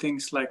indicate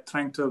things like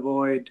trying to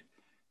avoid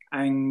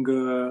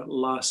anger,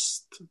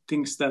 lust,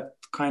 things that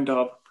kind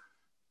of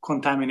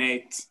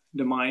contaminate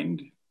the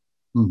mind.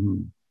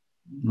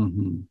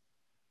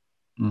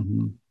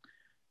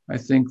 I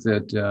think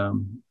that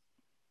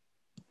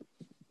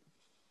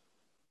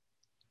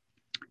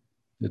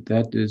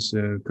that is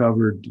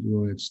covered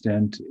to an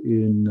extent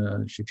in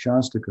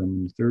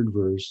Shikshastakam, the third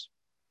verse,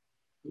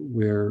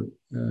 where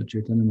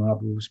Chaitanya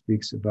Mahaprabhu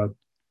speaks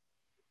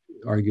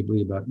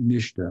arguably about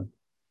Nishta,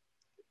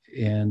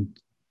 and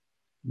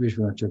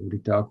Vishwanath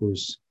Chakravarti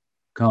Thakur's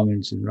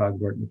comments in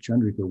Raghavartma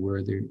Chandrika, where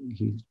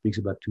he speaks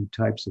about two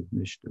types of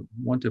Nishta.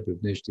 One type of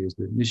Nishta is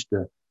the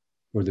Nishta,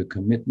 or the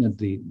commitment,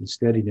 the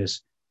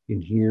steadiness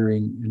in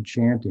hearing and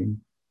chanting,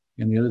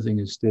 and the other thing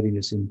is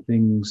steadiness in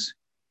things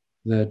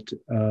that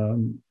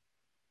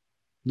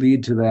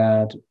lead to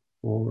that,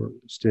 or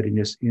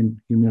steadiness in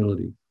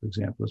humility, for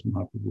example, as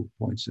Mahaprabhu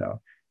points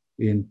out.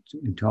 in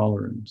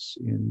intolerance,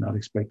 in not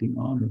expecting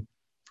honor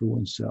for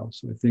oneself.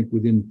 So I think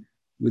within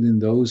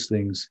those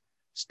things,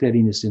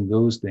 steadiness in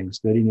those things,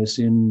 steadiness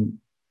in,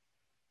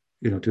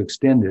 to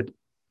extend it,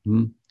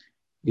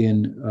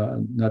 in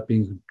not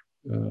being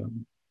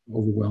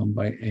overwhelmed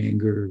by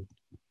anger,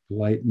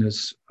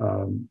 politeness,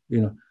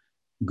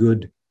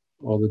 good,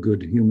 all the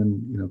good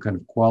human, kind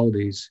of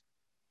qualities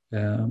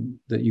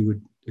that you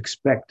would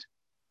expect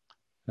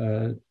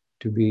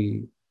to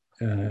be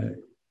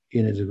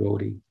in a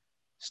devotee.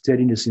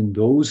 Steadiness in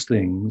those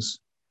things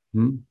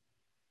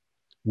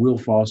will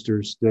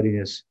foster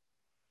steadiness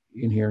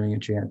in hearing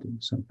and chanting.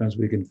 Sometimes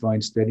we can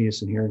find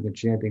steadiness in hearing and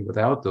chanting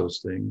without those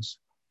things.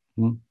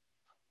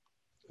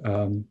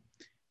 And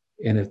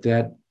if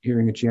that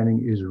hearing and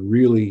chanting is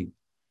really,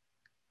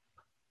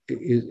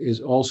 is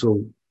also,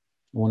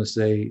 I want to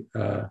say,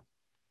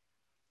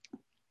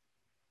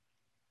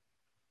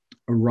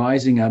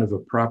 arising out of a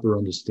proper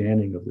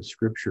understanding of the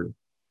scripture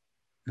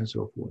and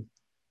so forth.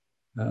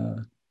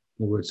 In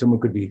other words, someone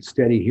could be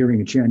steady hearing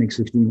and chanting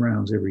 16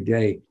 rounds every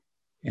day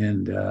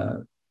and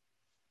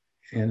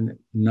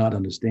not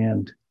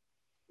understand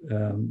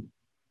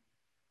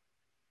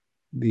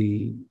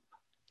the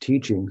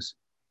teachings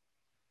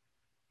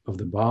of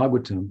the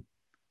Bhagavatam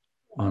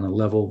on a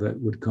level that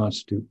would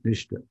constitute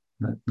nishta.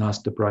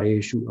 Nasta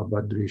prayeshu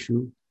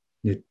abhadreshu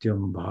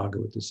nityam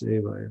bhagavata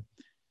sevaya.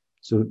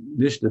 So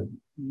nishta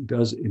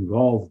does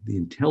involve the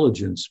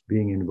intelligence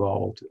being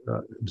involved,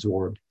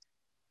 absorbed.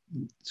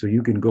 So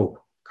you can go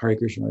Hare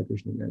Krishna,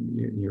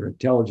 and your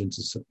intelligence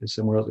is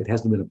somewhere else. It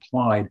hasn't been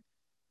applied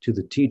to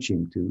the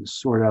teaching to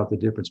sort out the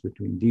difference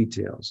between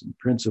details and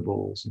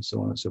principles and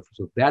so on and so forth.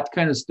 So that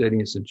kind of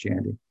steadiness in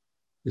chanting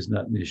is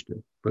not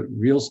nishta, but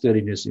real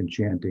steadiness in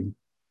chanting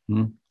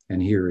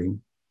and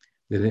hearing,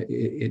 that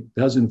it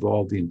does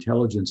involve the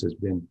intelligence has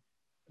been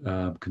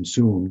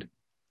consumed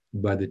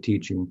by the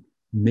teaching,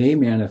 may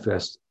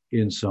manifest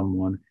in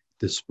someone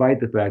despite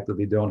the fact that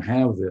they don't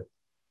have the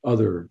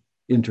other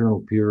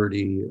internal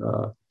purity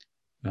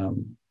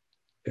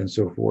and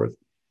so forth.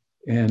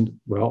 And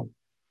well,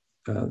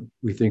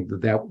 we think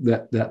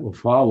that will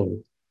follow.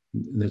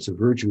 And that's a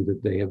virtue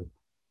that they have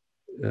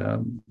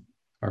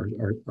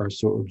are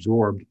so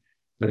absorbed.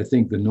 But I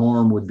think the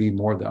norm would be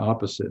more the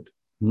opposite.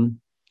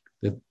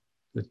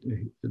 That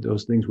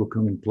those things will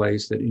come in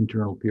place, that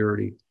internal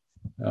purity,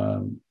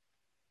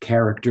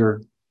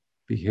 character,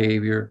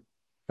 behavior,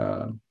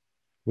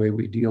 way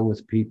we deal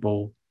with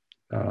people,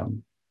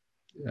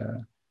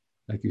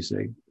 like you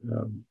say,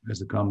 as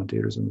the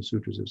commentators on the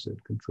sutras have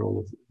said, control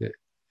of the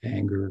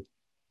anger,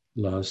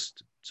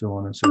 lust, so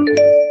on and so forth.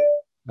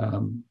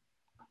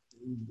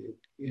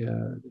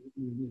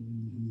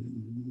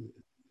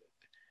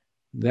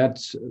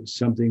 That's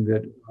something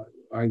that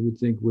I would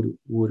think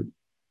would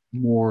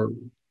more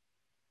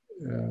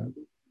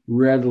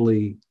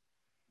readily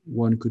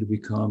one could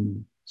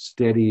become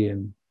steady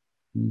in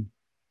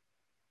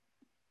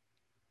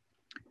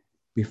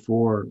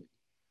before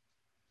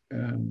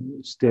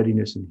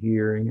steadiness in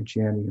hearing and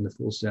chanting in the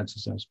full sense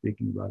as I'm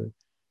speaking about it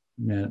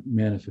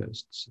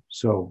manifests.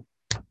 So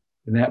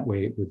in that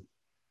way, it would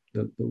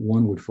the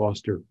one would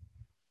foster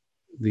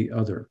the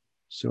other.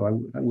 So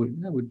I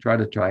would try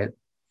to tie it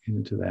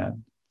into that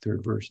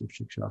third verse of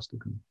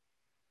Shikshastakam.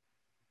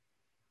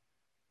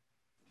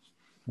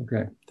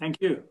 Okay.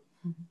 Thank you.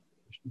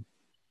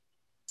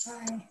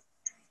 Sorry.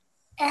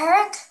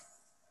 Eric,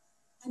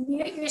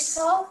 unmute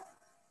yourself.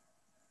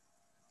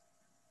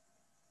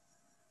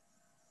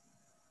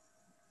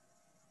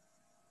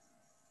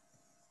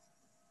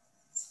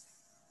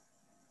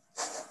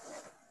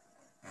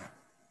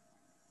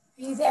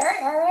 Are you there,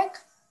 Eric?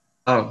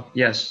 Oh,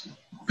 yes.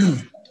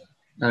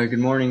 Good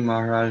morning,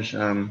 Maharaj.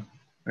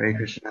 Hare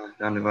Krishna,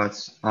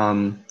 Dandavats.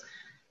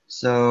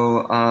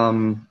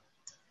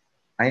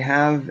 I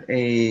have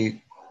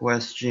a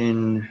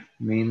question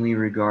mainly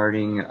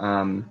regarding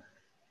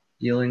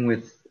dealing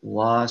with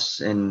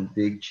loss and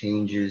big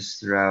changes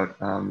throughout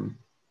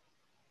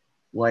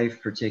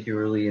life,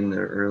 particularly in the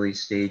early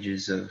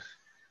stages of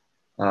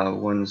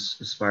one's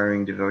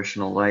aspiring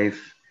devotional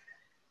life.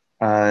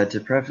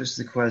 To preface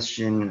the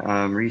question,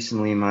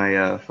 recently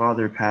my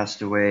father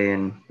passed away,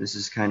 and this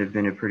has kind of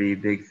been a pretty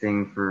big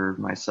thing for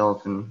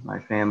myself and my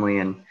family,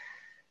 and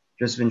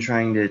just been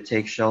trying to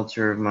take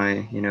shelter of my,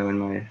 in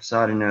my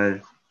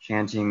sadhana,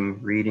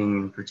 chanting,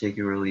 reading,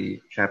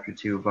 particularly chapter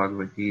 2 of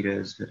Bhagavad Gita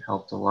has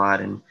helped a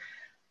lot. And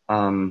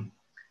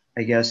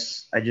I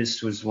guess I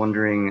just was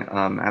wondering,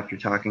 after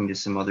talking to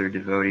some other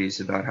devotees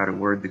about how to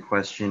word the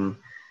question,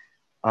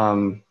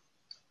 I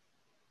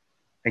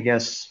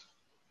guess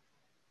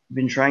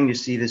been trying to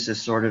see this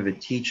as sort of a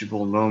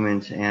teachable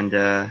moment, and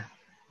I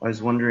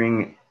was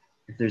wondering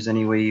if there's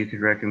any way you could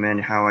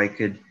recommend how I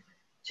could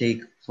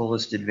take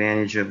fullest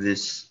advantage of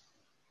this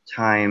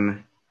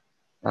time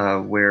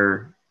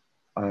where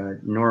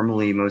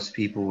normally most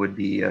people would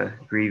be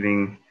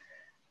grieving,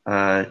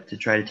 to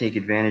try to take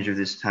advantage of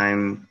this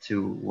time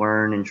to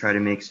learn and try to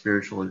make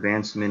spiritual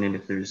advancement, and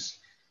if there's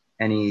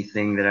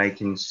anything that I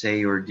can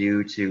say or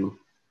do to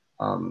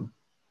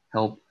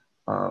help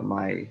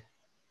my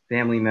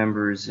family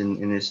members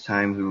in this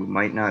time who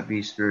might not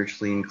be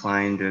spiritually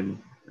inclined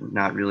and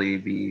not really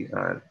be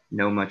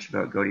know much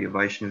about Gaudiya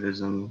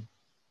Vaishnavism.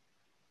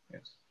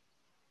 Yes.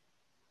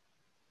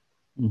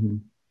 Mm-hmm.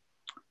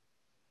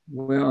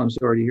 Well, I'm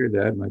sorry to hear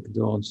that. My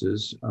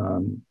condolences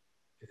to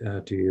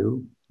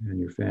you and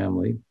your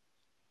family.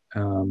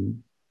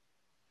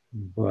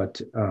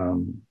 But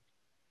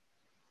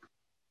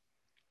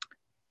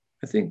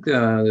I think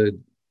the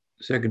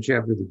second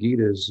chapter of the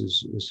Gita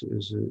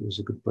is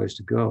a good place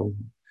to go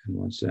in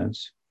one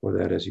sense for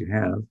that, as you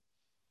have.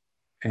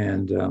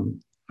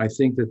 And I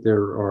think that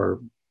there are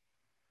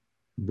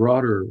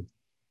broader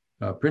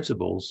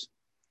principles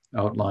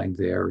outlined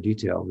there, or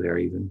detailed there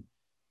even,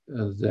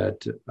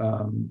 that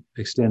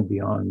extend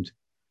beyond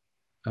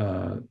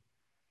all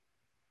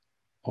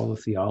the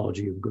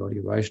theology of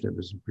Gaudiya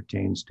Vaishnavism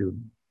pertains to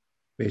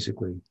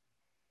basically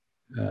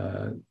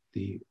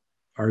the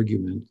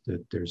argument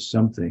that there's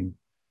something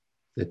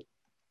that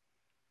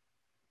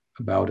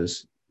about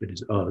us that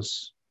is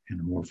us in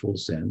a more full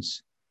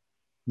sense,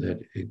 that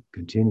it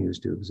continues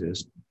to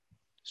exist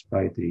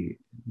despite the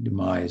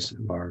demise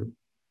of our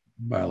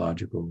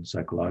biological,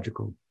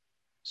 psychological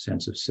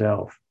sense of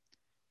self.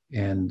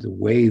 And the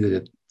way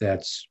that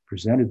that's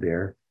presented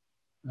there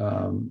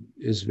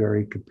is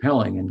very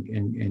compelling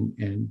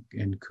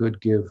and could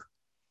give,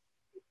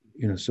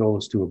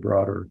 solace to a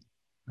broader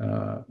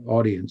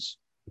audience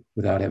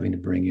without having to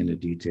bring in the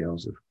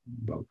details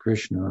about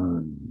Krishna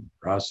and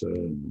Rasa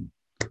and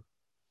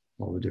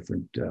all the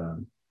different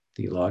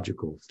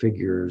theological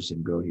figures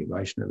in Gaudiya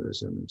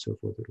Vaishnavism and so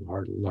forth. It's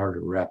hard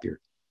to wrap your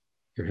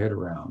head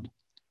around.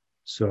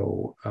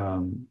 So,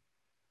 of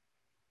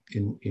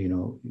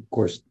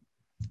course,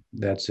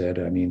 that said,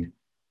 I mean,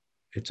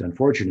 it's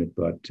unfortunate,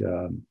 but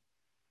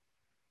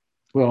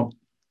well,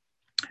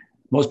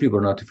 most people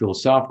are not too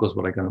philosophical, is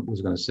what I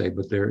was going to say.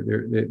 But there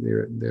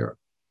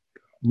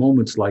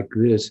moments like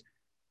this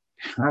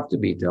have to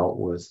be dealt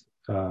with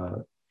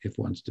if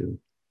one's to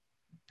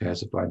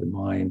pacify the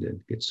mind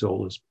and get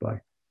solaced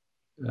by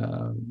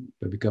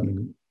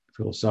becoming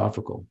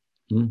philosophical.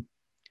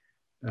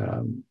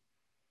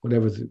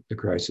 Whatever the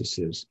crisis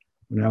is.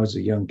 When I was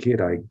a young kid,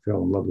 I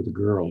fell in love with a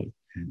girl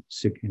in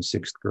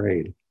sixth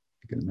grade.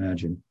 You can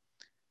imagine.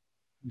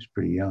 I was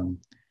pretty young.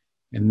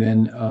 And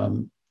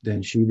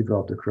then she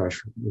developed a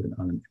crush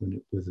on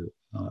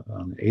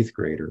an eighth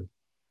grader,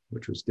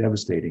 which was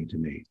devastating to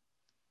me.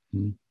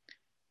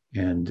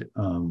 And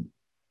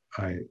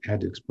I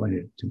had to explain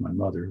it to my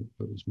mother. It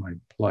was my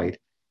plight.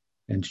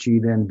 And she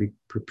then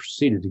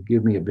proceeded to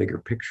give me a bigger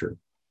picture.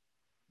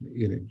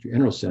 In a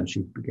general sense,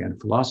 she began to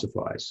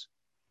philosophize.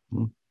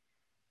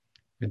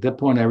 At that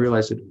point, I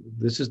realized that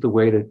this is the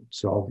way to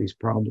solve these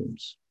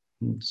problems.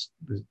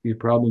 These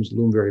problems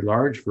loom very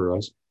large for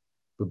us,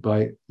 but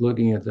by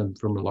looking at them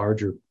from a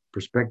larger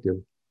perspective,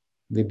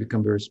 they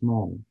become very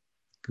small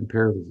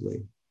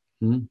comparatively.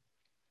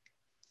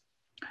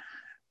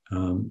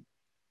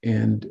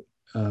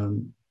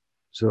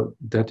 So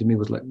that to me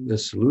was like the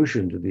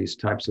solution to these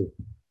types of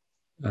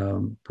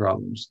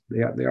problems.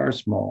 They are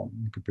small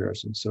in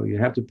comparison. So you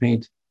have to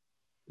paint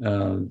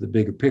the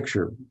bigger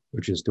picture,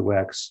 which is to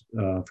wax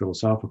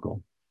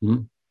philosophical.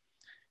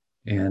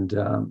 And,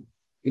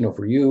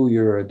 for you,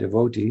 you're a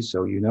devotee,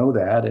 so you know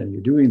that, and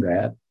you're doing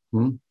that.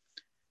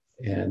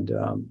 And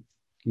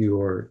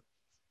you're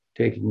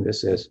taking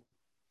this as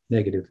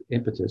negative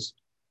impetus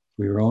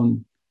for your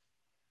own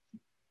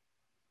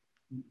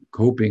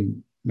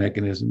coping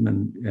mechanism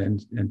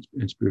and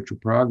spiritual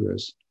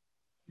progress.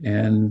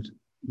 And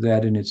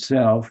that in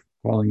itself,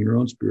 following your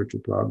own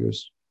spiritual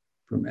progress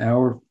from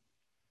our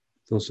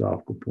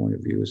philosophical point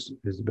of view is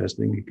the best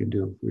thing you can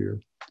do for your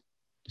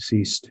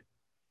deceased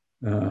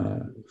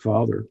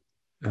father.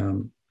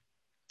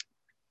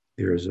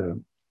 There's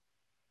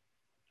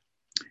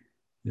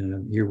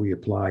here we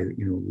apply,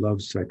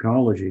 love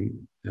psychology.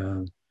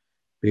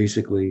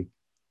 Basically,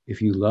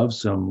 if you love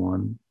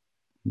someone,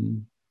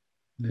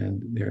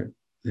 then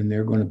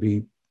they're going to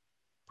be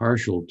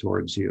partial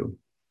towards you.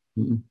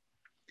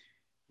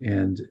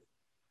 And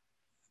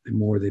the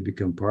more they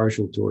become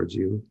partial towards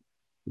you,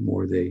 the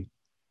more they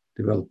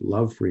develop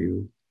love for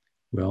you.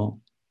 Well,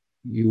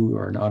 you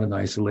are not an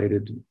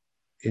isolated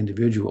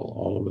individual.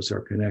 All of us are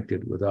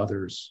connected with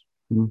others,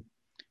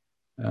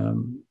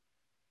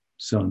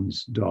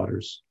 sons,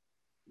 daughters.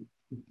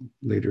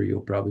 Later,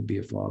 you'll probably be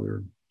a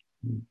father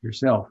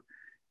yourself,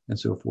 and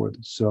so forth.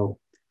 So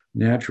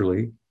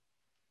naturally,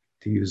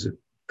 to use a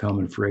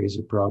common phrase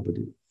of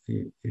Prabhupada,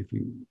 if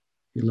you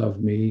love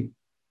me,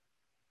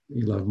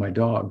 you love my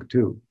dog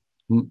too,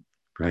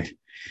 right?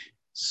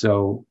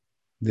 So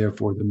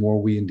therefore, the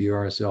more we endear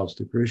ourselves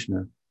to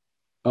Krishna,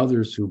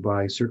 others who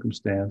by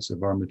circumstance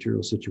of our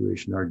material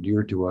situation are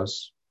dear to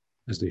us,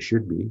 as they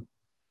should be,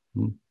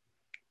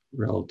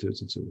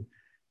 relatives, and so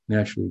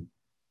naturally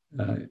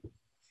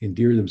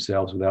endear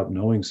themselves without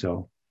knowing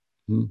so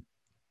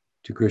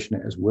to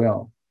Krishna as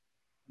well.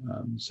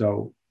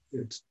 So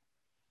it's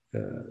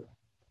the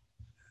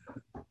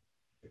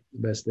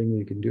best thing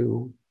you can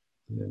do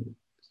is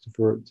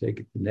to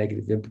take the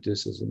negative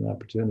impetus as an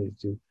opportunity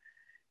to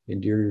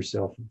endear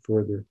yourself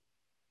further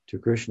to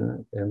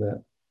Krishna, and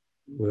that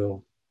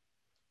will,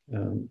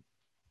 a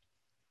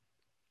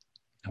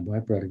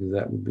byproduct of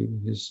that would be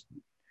his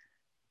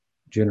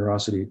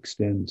generosity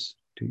extends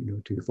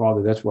to, to your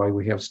father. That's why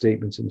we have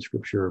statements in the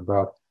scripture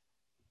about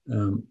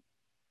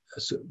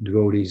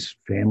devotees,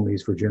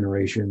 families for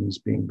generations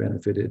being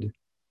benefited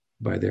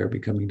by their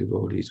becoming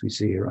devotees. We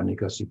see here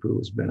Hiranyakasipu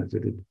was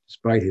benefited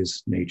despite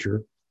his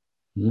nature,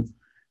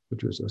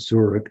 which was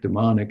asuric,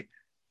 demonic,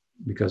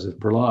 because of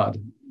Prahlad.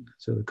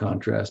 So the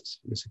contrast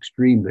is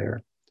extreme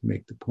there to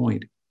make the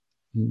point.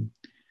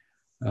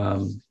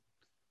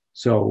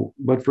 So,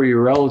 but for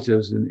your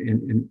relatives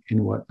and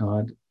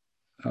whatnot,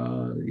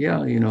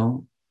 yeah,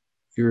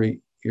 you're a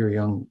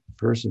young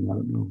person. I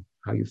don't know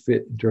how you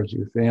fit in terms of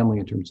your family,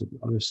 in terms of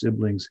other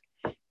siblings,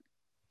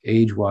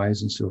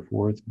 age-wise and so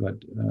forth, but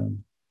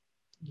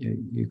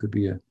you could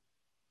be a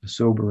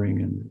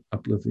sobering and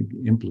uplifting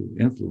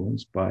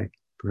influence by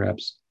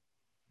perhaps,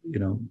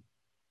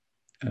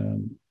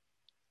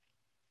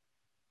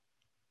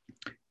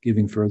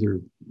 giving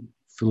further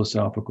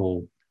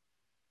philosophical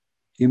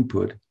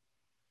input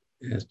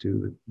as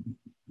to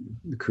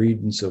the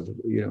credence of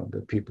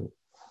the people.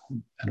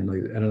 I don't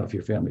know if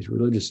your family's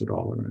religious at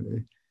all, or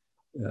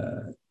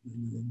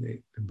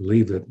they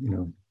believe that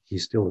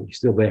he's still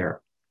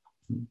there,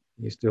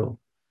 he's still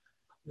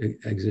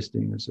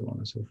existing, and so on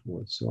and so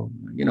forth. So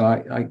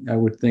I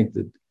would think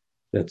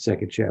that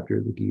second chapter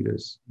of the Gita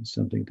is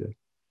something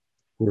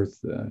worth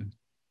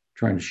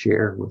trying to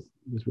share with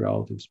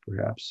relatives,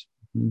 perhaps.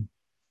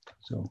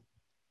 So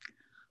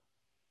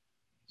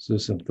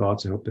some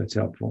thoughts. I hope that's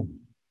helpful.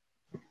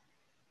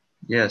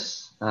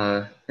 Yes.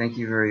 Thank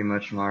you very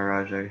much,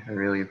 Maharaj. I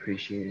really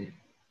appreciate it.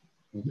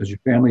 Does your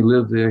family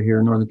live there here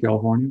in Northern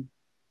California?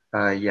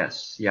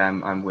 Yes. Yeah,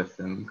 I'm with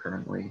them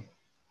currently.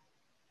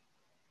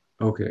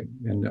 Okay.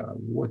 And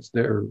what's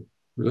their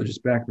religious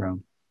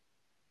background?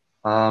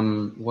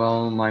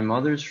 Well, my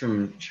mother's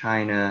from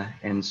China,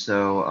 and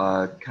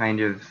so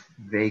kind of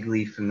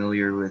vaguely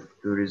familiar with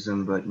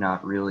Buddhism, but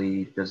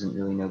doesn't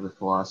really know the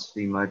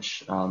philosophy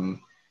much.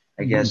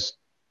 I guess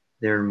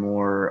they're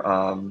more,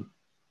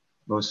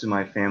 most of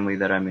my family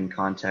that I'm in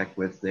contact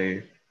with,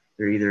 they're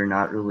either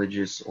not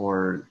religious,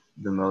 or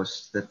the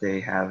most that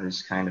they have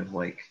is kind of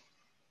like,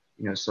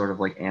 sort of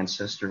like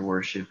ancestor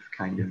worship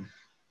kind of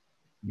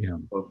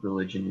folk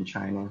religion in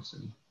China. So.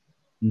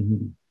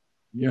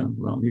 Yeah,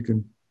 well, you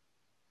can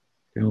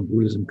tell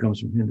Buddhism comes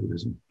from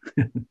Hinduism.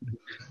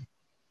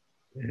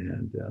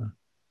 And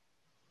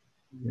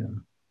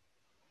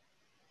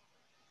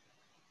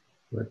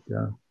but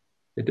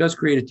it does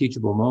create a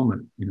teachable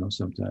moment.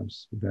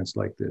 Sometimes events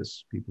like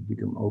this, people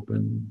become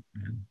open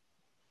and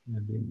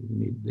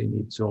they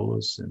need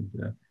solace, and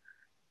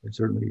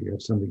certainly you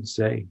have something to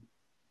say.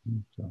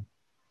 So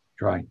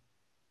try.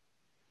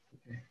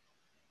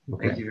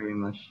 Okay. Thank you very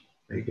much.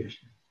 Very good.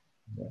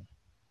 Yeah.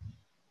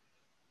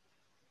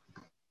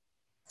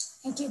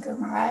 Thank you, Guru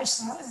Maharaj.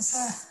 That was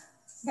a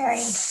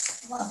very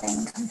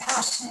loving,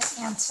 compassionate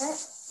answer.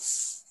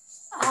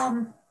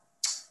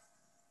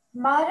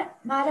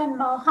 Madan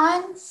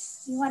Mohan,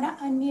 you want to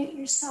unmute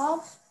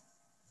yourself?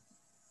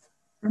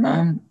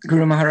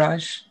 Guru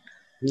Maharaj.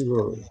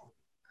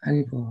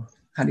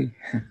 Hari.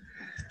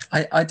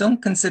 I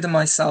don't consider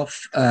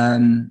myself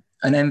an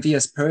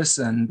envious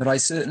person, but I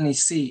certainly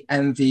see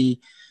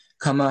envy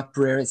come up,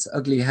 rear its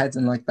ugly head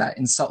and like that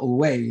in subtle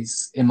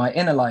ways in my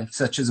inner life,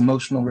 such as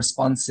emotional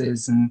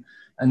responses and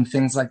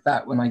things like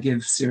that when I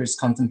give serious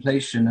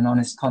contemplation and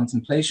honest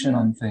contemplation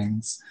on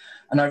things.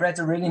 And I read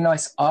a really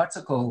nice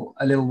article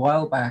a little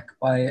while back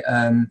by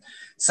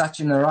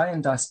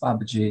Satyanarayan Das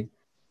Babaji,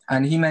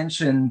 and he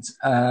mentioned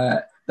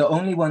the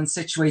only one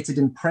situated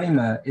in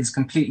prema is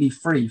completely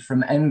free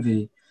from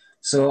envy.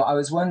 So I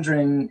was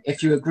wondering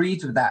if you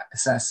agreed with that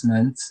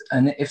assessment,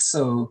 and if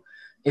so,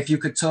 if you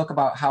could talk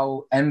about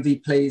how envy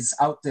plays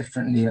out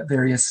differently at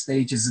various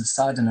stages of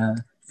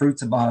sadhana,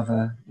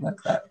 frutabhava, like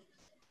that.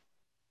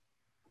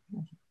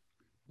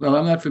 Well,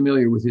 I'm not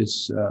familiar with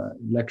his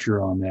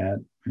lecture on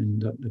that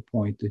and the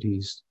point that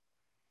he's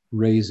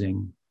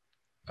raising.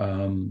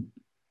 But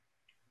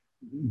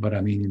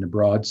I mean, in a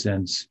broad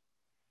sense,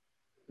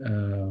 I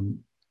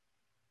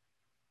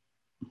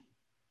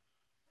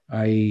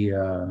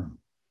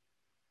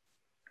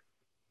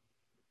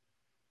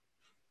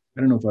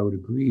don't know if I would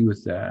agree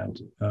with that.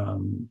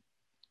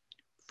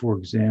 For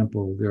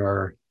example, there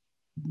are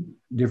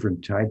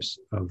different types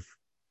of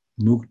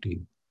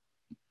mukti.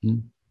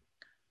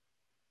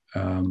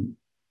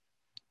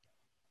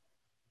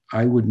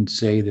 I wouldn't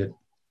say that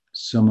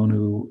someone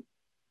who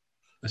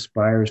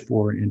aspires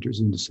for and enters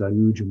into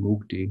Saruja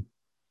Mukti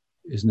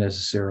is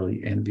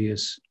necessarily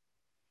envious.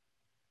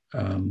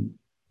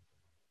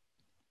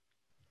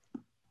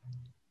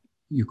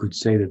 You could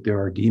say that there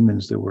are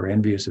demons that were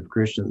envious of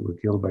Krishna, that were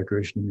killed by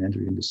Krishna and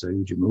entered into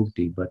Saruja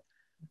Mukti, but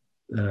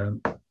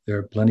there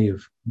are plenty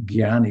of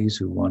jnanis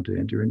who want to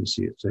enter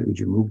into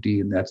Saruja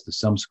Mukti, and that's the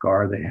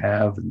samskar they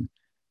have and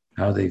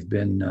how they've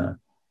been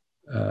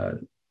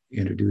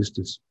introduced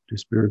to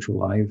spiritual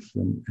life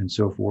and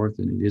so forth,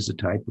 and it is a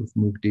type of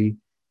mukti.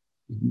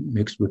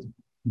 mixed with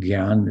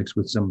gyan, mixed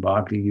with some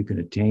bhakti, you can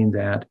attain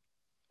that.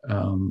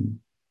 And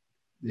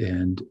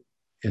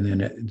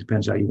then it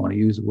depends how you want to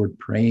use the word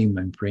prem,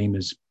 and prem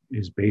is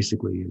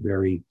basically a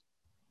very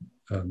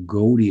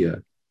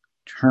Gaudiya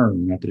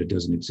term, not that it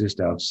doesn't exist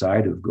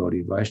outside of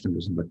Gaudiya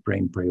Vaishnavism, but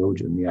prem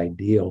prayojan, the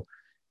ideal,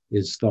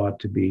 is thought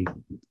to be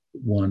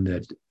one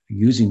that,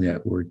 using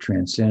that word,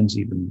 transcends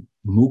even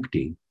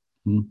mukti,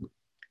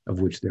 of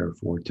which there are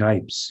 4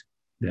 types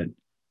that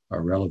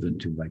are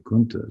relevant to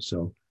Vaikuntha.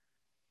 So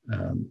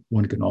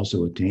one can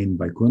also attain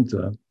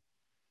Vaikuntha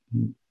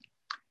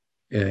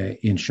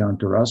in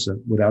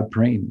Shantarasa without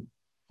prem,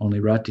 only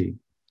rati.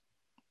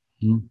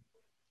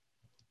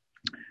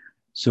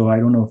 So I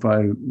don't know if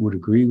I would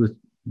agree with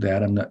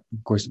that. I'm not,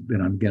 of course,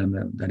 and I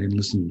didn't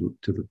listen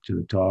to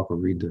the talk or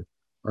read the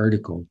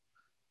article.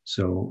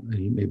 So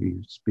he may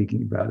be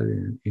speaking about it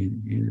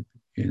in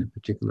a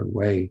particular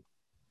way.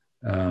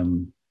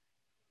 To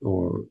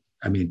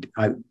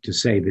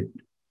say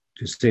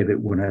that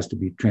one has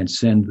to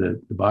transcend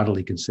the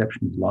bodily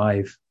conception of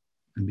life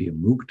and be a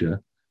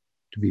mukta,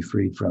 to be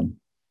freed from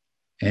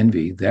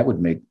envy, that would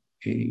make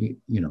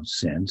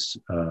sense.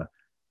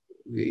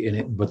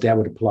 But that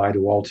would apply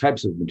to all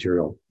types of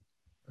material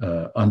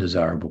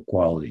undesirable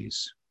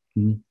qualities.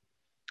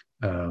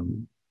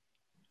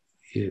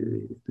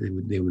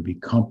 They would be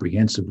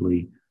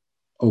comprehensively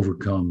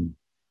overcome,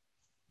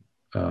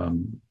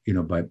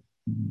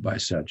 by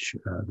such.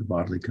 The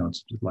bodily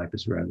concept of life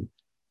is rather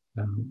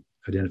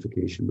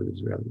identification, but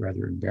is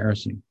rather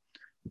embarrassing.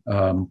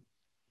 I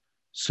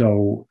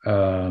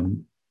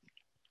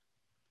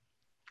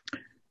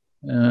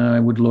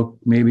would look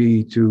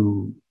maybe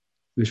to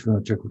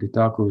Vishwanath Chakravarti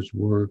Thakur's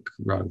work,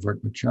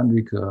 Raghavartma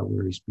Chandrika,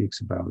 where he speaks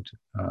about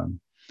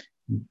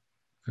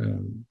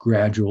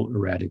gradual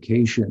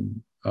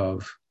eradication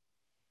of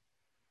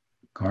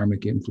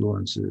karmic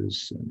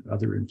influences and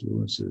other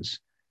influences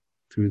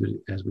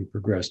as we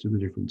progress through the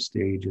different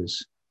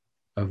stages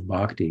of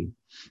bhakti.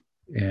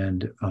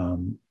 And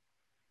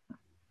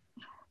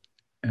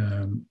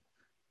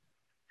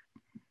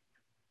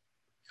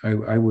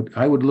I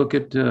would look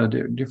at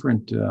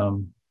different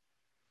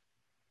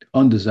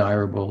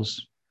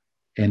undesirables: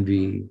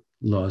 envy,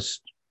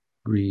 lust,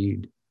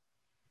 greed,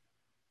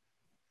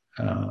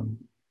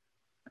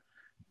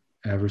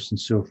 avarice, and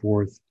so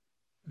forth.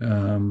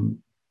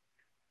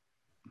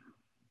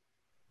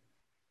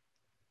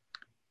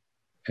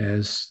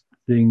 As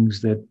things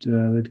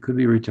that could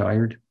be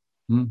retired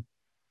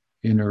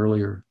in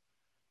earlier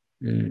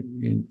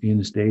in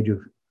the stage of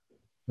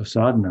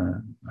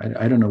sadhana.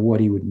 I don't know what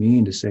he would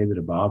mean to say that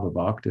a bhava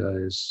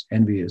bhakta is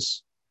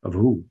envious of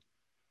who.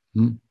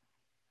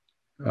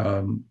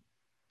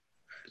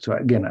 So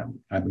again,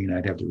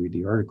 I'd have to read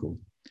the article.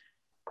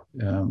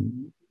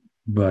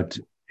 But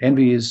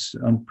envy is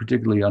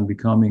particularly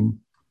unbecoming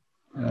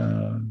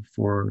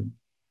for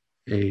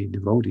a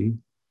devotee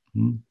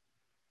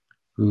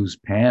whose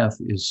path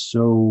is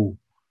so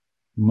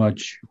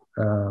much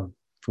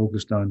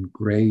focused on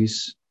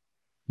grace,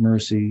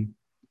 mercy.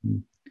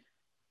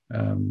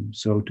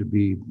 So to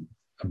be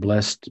a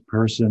blessed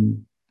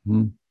person,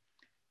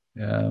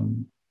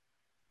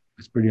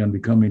 it's pretty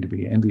unbecoming to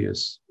be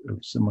envious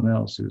of someone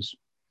else who's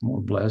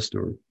more blessed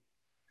or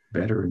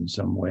better in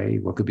some way.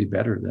 What could be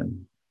better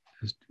than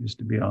is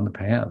to be on the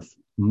path?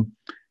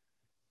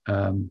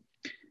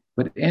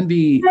 But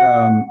envy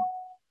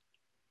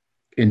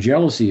and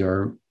jealousy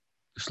are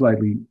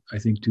slightly, I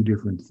think, 2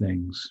 different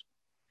things.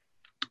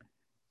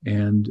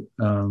 And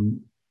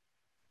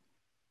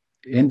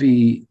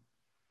envy,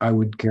 I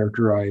would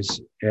characterize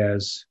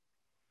as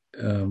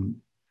that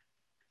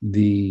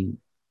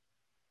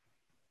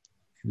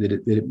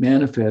it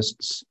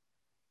manifests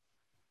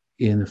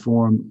in the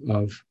form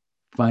of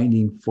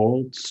finding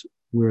faults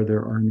where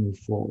there are no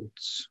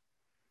faults.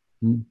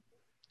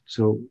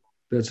 So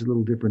that's a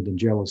little different than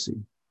jealousy.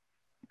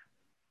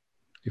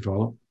 You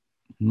follow?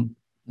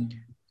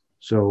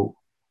 So,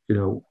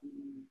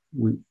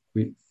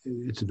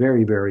 it's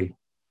very, very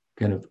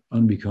kind of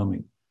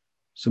unbecoming.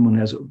 Someone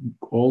has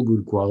all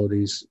good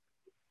qualities,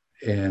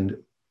 and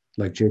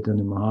like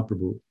Chaitanya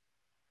Mahaprabhu,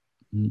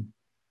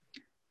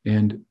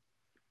 and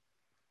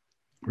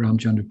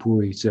Ramchandra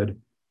Puri said,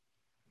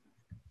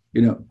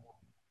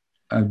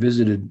 I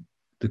visited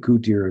the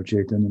kutir of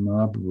Chaitanya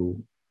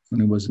Mahaprabhu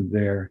when he wasn't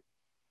there,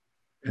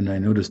 and I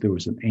noticed there were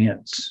some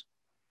ants.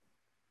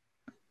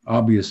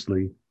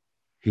 Obviously,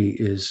 he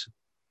is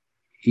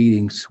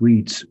eating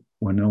sweets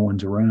when no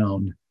one's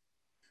around,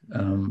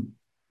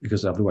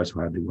 because otherwise,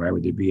 why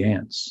would there be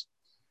ants?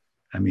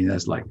 I mean,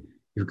 that's like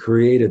you've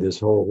created this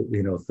whole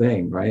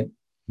thing, right?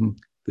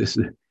 This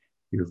is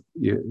you're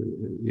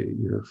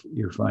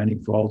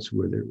finding faults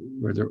where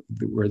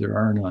there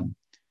are none.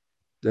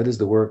 That is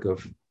the work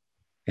of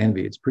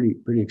envy. It's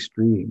pretty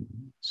extreme.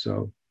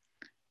 So,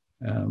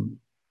 and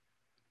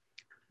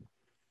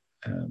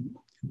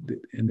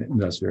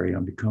that's very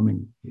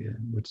unbecoming.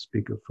 What to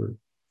speak of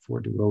for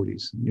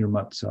devotees.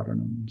 Nirmat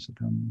saranam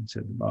satam,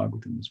 said the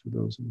Bhagavatam, is for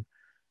those who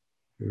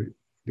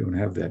don't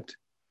have that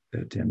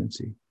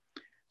tendency.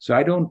 So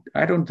I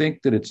don't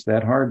think that it's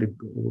that hard to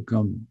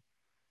overcome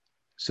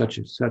such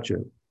a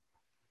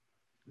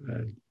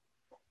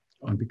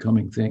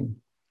unbecoming thing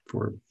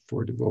for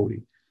a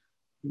devotee.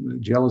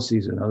 Jealousy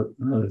is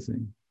another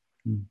thing.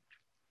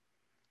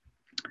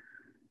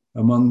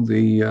 Among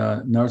the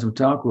Narottam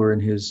Thakur in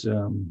his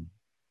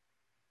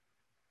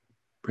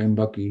Prem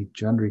Bhakti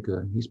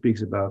Chandrika, he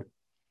speaks about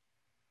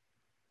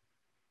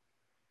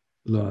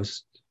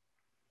lust,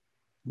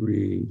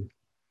 greed.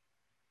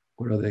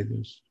 What are they?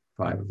 There's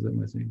 5 of them,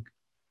 I think.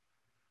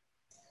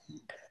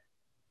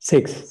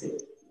 6.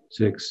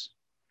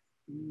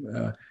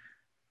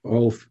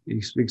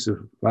 He speaks of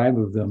 5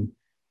 of them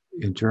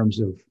in terms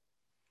of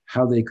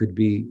how they could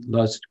be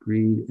lust,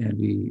 greed,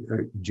 envy,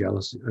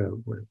 jealousy,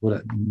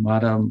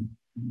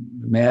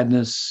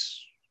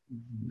 madness,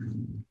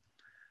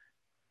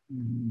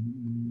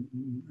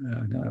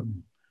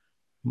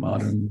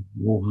 Madan,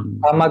 Mohan.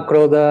 Kama,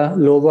 Krodha,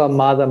 Lobha,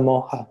 Mada,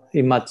 Moha,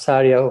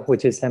 Imatsarya,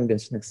 which is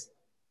enviousness.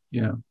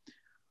 Yeah.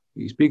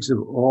 He speaks of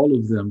all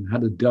of them, how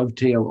to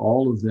dovetail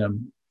all of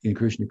them in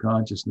Krishna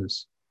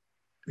consciousness,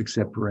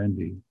 except for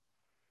envy.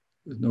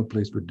 There's no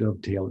place for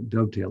dovetailing.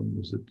 Dovetailing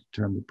was the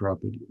term that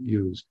Prabhupada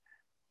used.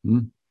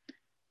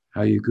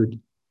 How you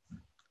could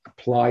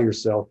apply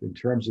yourself in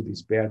terms of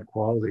these bad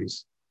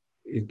qualities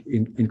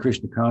in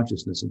Krishna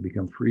consciousness and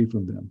become free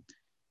from them,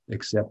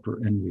 except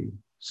for envy.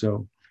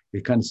 So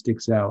it kind of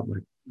sticks out,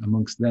 like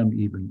amongst them,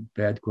 even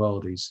bad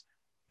qualities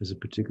as a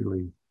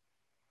particularly,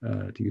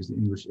 to use the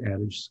English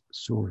adage,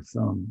 sore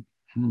thumb.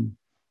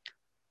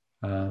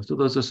 So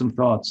those are some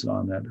thoughts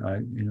on that.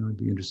 I'd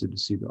be interested to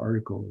see the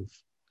article of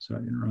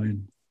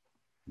Satyanarayan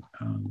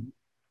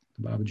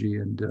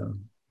Babaji and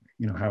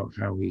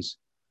how he's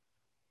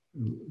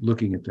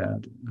looking at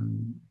that.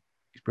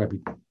 He's probably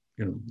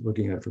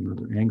looking at it from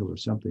another angle or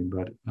something.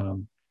 But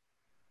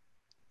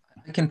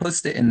I can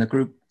post it in the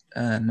group,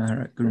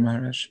 Guru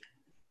Maharaj.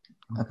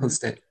 I'll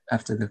post it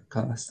after the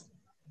class.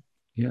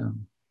 Yeah.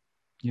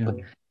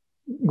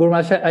 Guru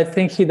Maharaj, I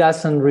think he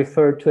doesn't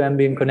refer to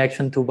envy in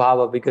connection to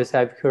Bhava, because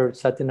I've heard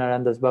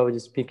Satyanarayan Das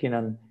Babaji speaking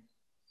and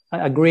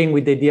agreeing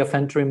with the idea of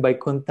entering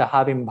Vaikuntha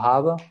having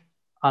Bhava,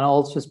 and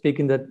also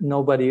speaking that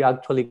nobody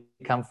actually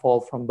can fall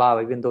from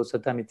Bhava, even though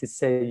sometimes it is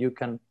said you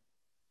can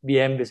be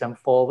envious and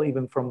fall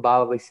even from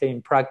Bhava. They say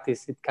in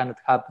practice it cannot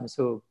happen.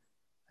 So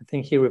I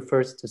think he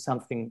refers to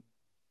something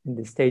in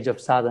the stage of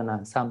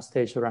sadhana, some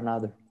stage or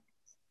another.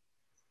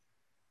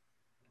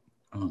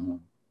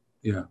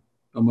 Yeah.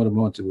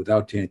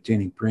 Without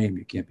attaining prem,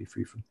 you can't be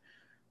free from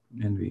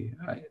envy.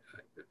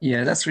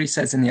 Yeah, that's what he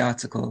says in the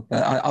article,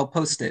 but I'll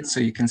post it so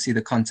you can see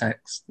the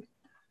context.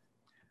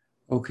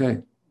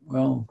 Okay.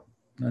 Well,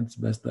 that's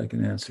the best I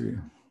can answer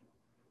you.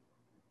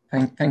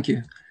 Thank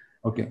you.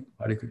 Okay.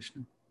 Hare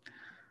Krishna.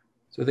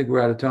 So I think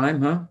we're out of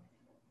time, huh?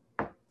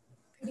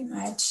 Pretty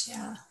much,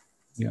 yeah.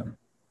 Yeah.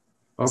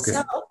 Okay.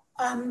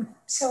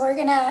 So we're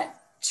going to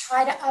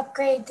try to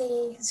upgrade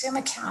the Zoom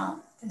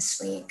account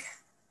this week.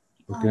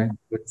 Okay.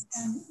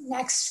 And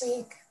next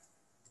week,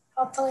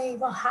 hopefully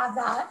we'll have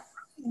that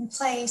in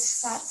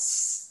place.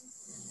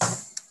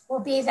 Will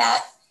be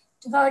that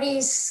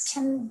devotees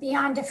can be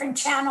on different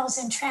channels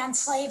and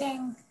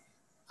translating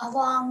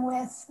along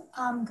with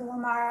Guru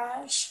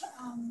Maharaj.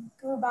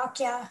 Guru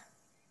Bhakya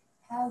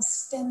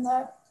has been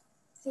the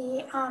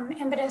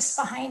impetus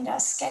behind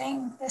us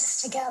getting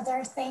this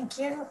together. Thank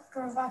you,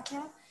 Guru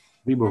Bhakya.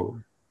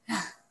 Vibo.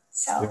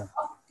 So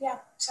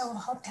we'll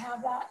hope to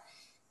have that.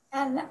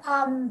 And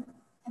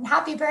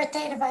happy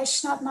birthday to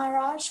Vaishnav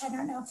Maharaj. I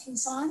don't know if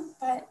he's on,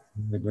 but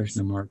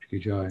Vaishnav Maharaj ki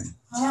jai.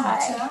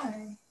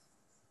 Jai.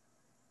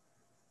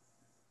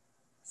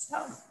 So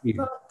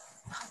we'll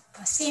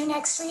see you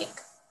next week.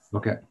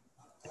 Okay.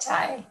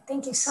 Jai,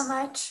 thank you so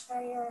much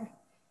for your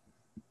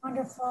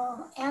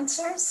wonderful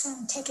answers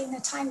and taking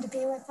the time to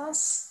be with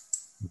us.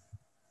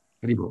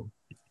 Haribo.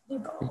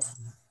 Haribo.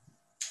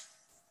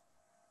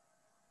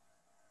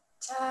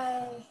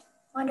 Jai.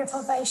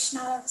 Wonderful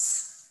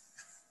Vaishnavas.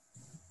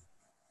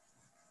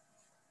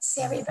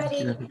 See everybody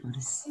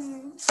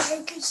soon.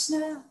 Hare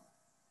Krishna.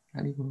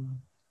 Haribo.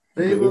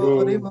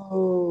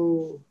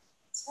 Haribo.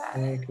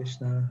 Hare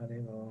Krishna.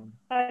 Haribo.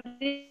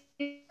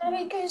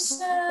 Hare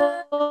Krishna.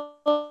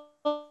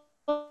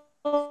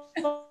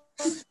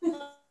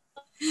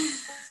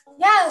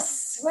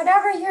 Yes,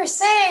 whatever you're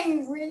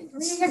saying, we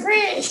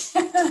agree.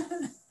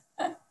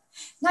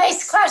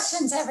 Nice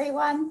questions,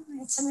 everyone. We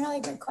had some really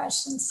good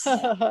questions.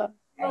 Hare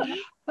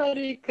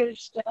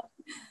Krishna.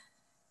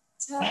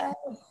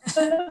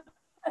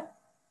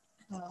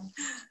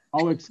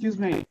 Oh, excuse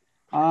me.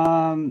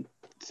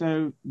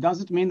 So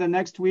does it mean that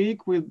next week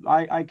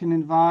I can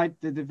invite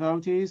the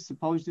devotees, the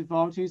Polish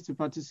devotees, to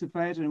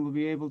participate, and we'll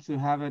be able to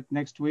have it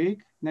next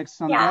week, next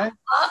Sunday? Yeah,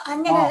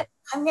 I'm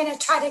gonna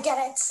try to get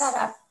it set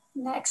up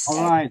next day.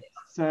 All right.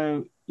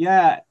 So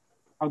yeah.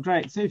 Oh,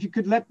 great. So if you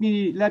could let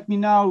me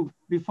know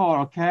before,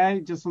 okay?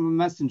 Just on the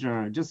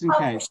messenger, just in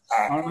case.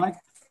 Sure. All right.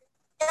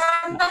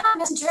 I'm not a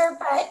messenger,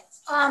 but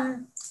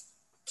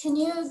can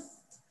you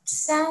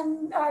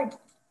send or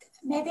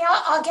maybe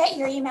I'll get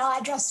your email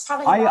address.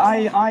 Probably.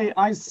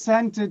 I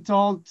sent it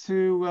all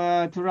to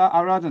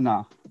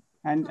Aradhana,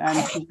 and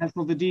she has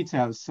all the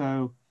details.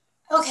 So.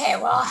 Okay,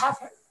 well, I'll have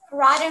her.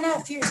 Aradhana,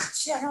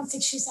 I don't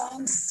think she's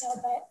on still,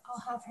 but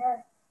I'll have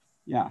her.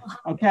 Yeah.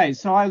 Okay.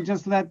 So I'll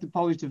just let the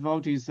Polish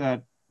devotees.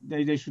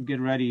 They should get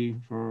ready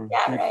for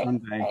next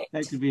Sunday. Right.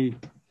 That could be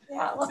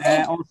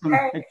awesome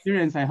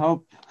experience, I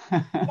hope.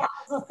 Yeah.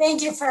 Well,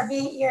 thank you for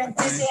your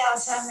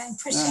enthusiasm and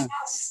pushing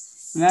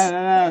us.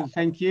 No.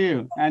 Thank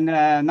you. And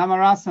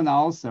Namarasana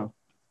also.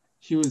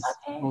 She was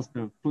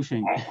also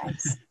pushing.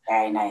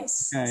 Very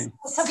nice. Okay.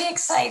 This will be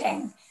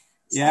exciting.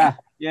 Yeah.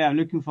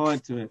 Looking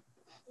forward to it.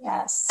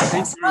 Yes.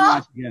 Thank you very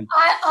much again.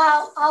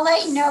 I'll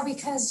let you know,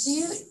 because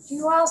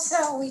you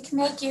also, we can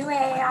make you you'll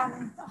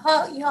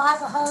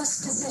have a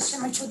host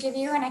position, which will give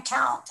you an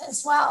account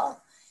as well.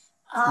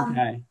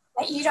 Okay.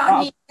 But you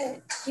don't need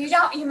to,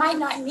 you might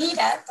not need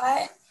it,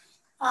 but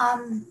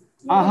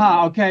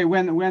okay.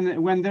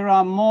 When there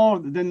are more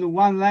than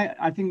one,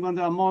 I think when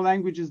there are more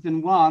languages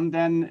than one,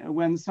 then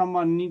when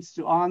someone needs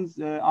to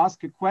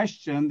ask a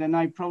question, then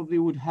I probably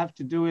would have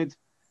to do it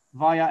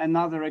via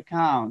another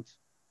account.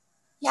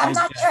 Yeah, I'm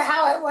not sure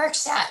how it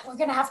works yet. We're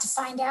going to have to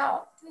find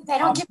out. They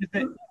don't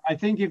I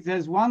think if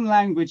there's one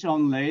language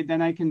only,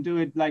 then I can do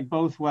it like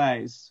both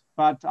ways.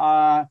 But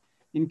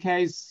in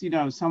case,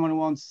 someone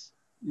wants,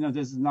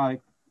 there's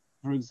like,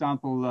 for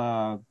example,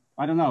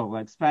 I don't know,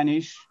 like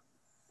Spanish.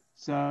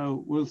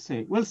 So we'll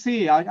see.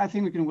 I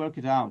think we can work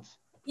it out.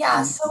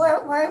 Yeah, so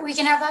we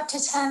can have up to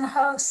 10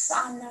 hosts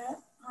on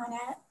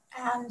it.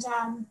 And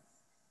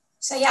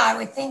so yeah, I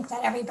would think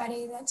that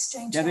everybody that's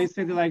doing. Yeah, they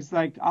say that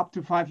like up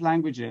to 5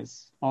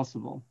 languages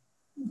possible.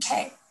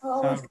 Okay,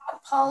 well, we've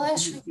got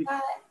Polish, we've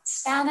got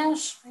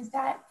Spanish, we've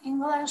got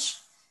English.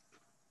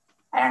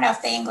 I don't know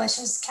if the English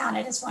is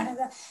counted as one of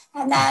them.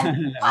 And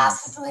then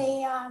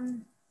possibly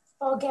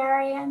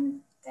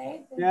Bulgarian.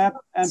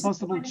 And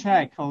possible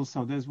Czech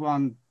also. There's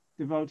one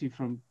devotee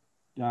from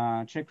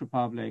Czech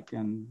Republic,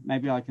 and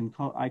maybe I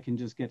can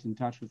just get in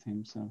touch with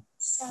him. So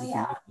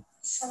yeah,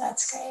 so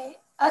that's great.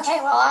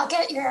 Okay, well, I'll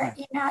get your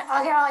email.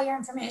 I'll get all your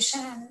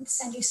information and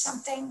send you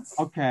something.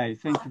 Okay,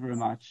 thank you very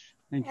much.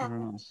 Thank you very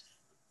much.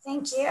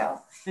 Thank you.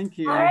 Thank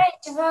you. All right,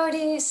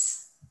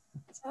 devotees.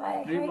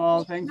 Very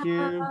well, thank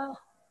you.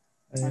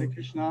 Hare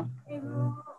Krishna.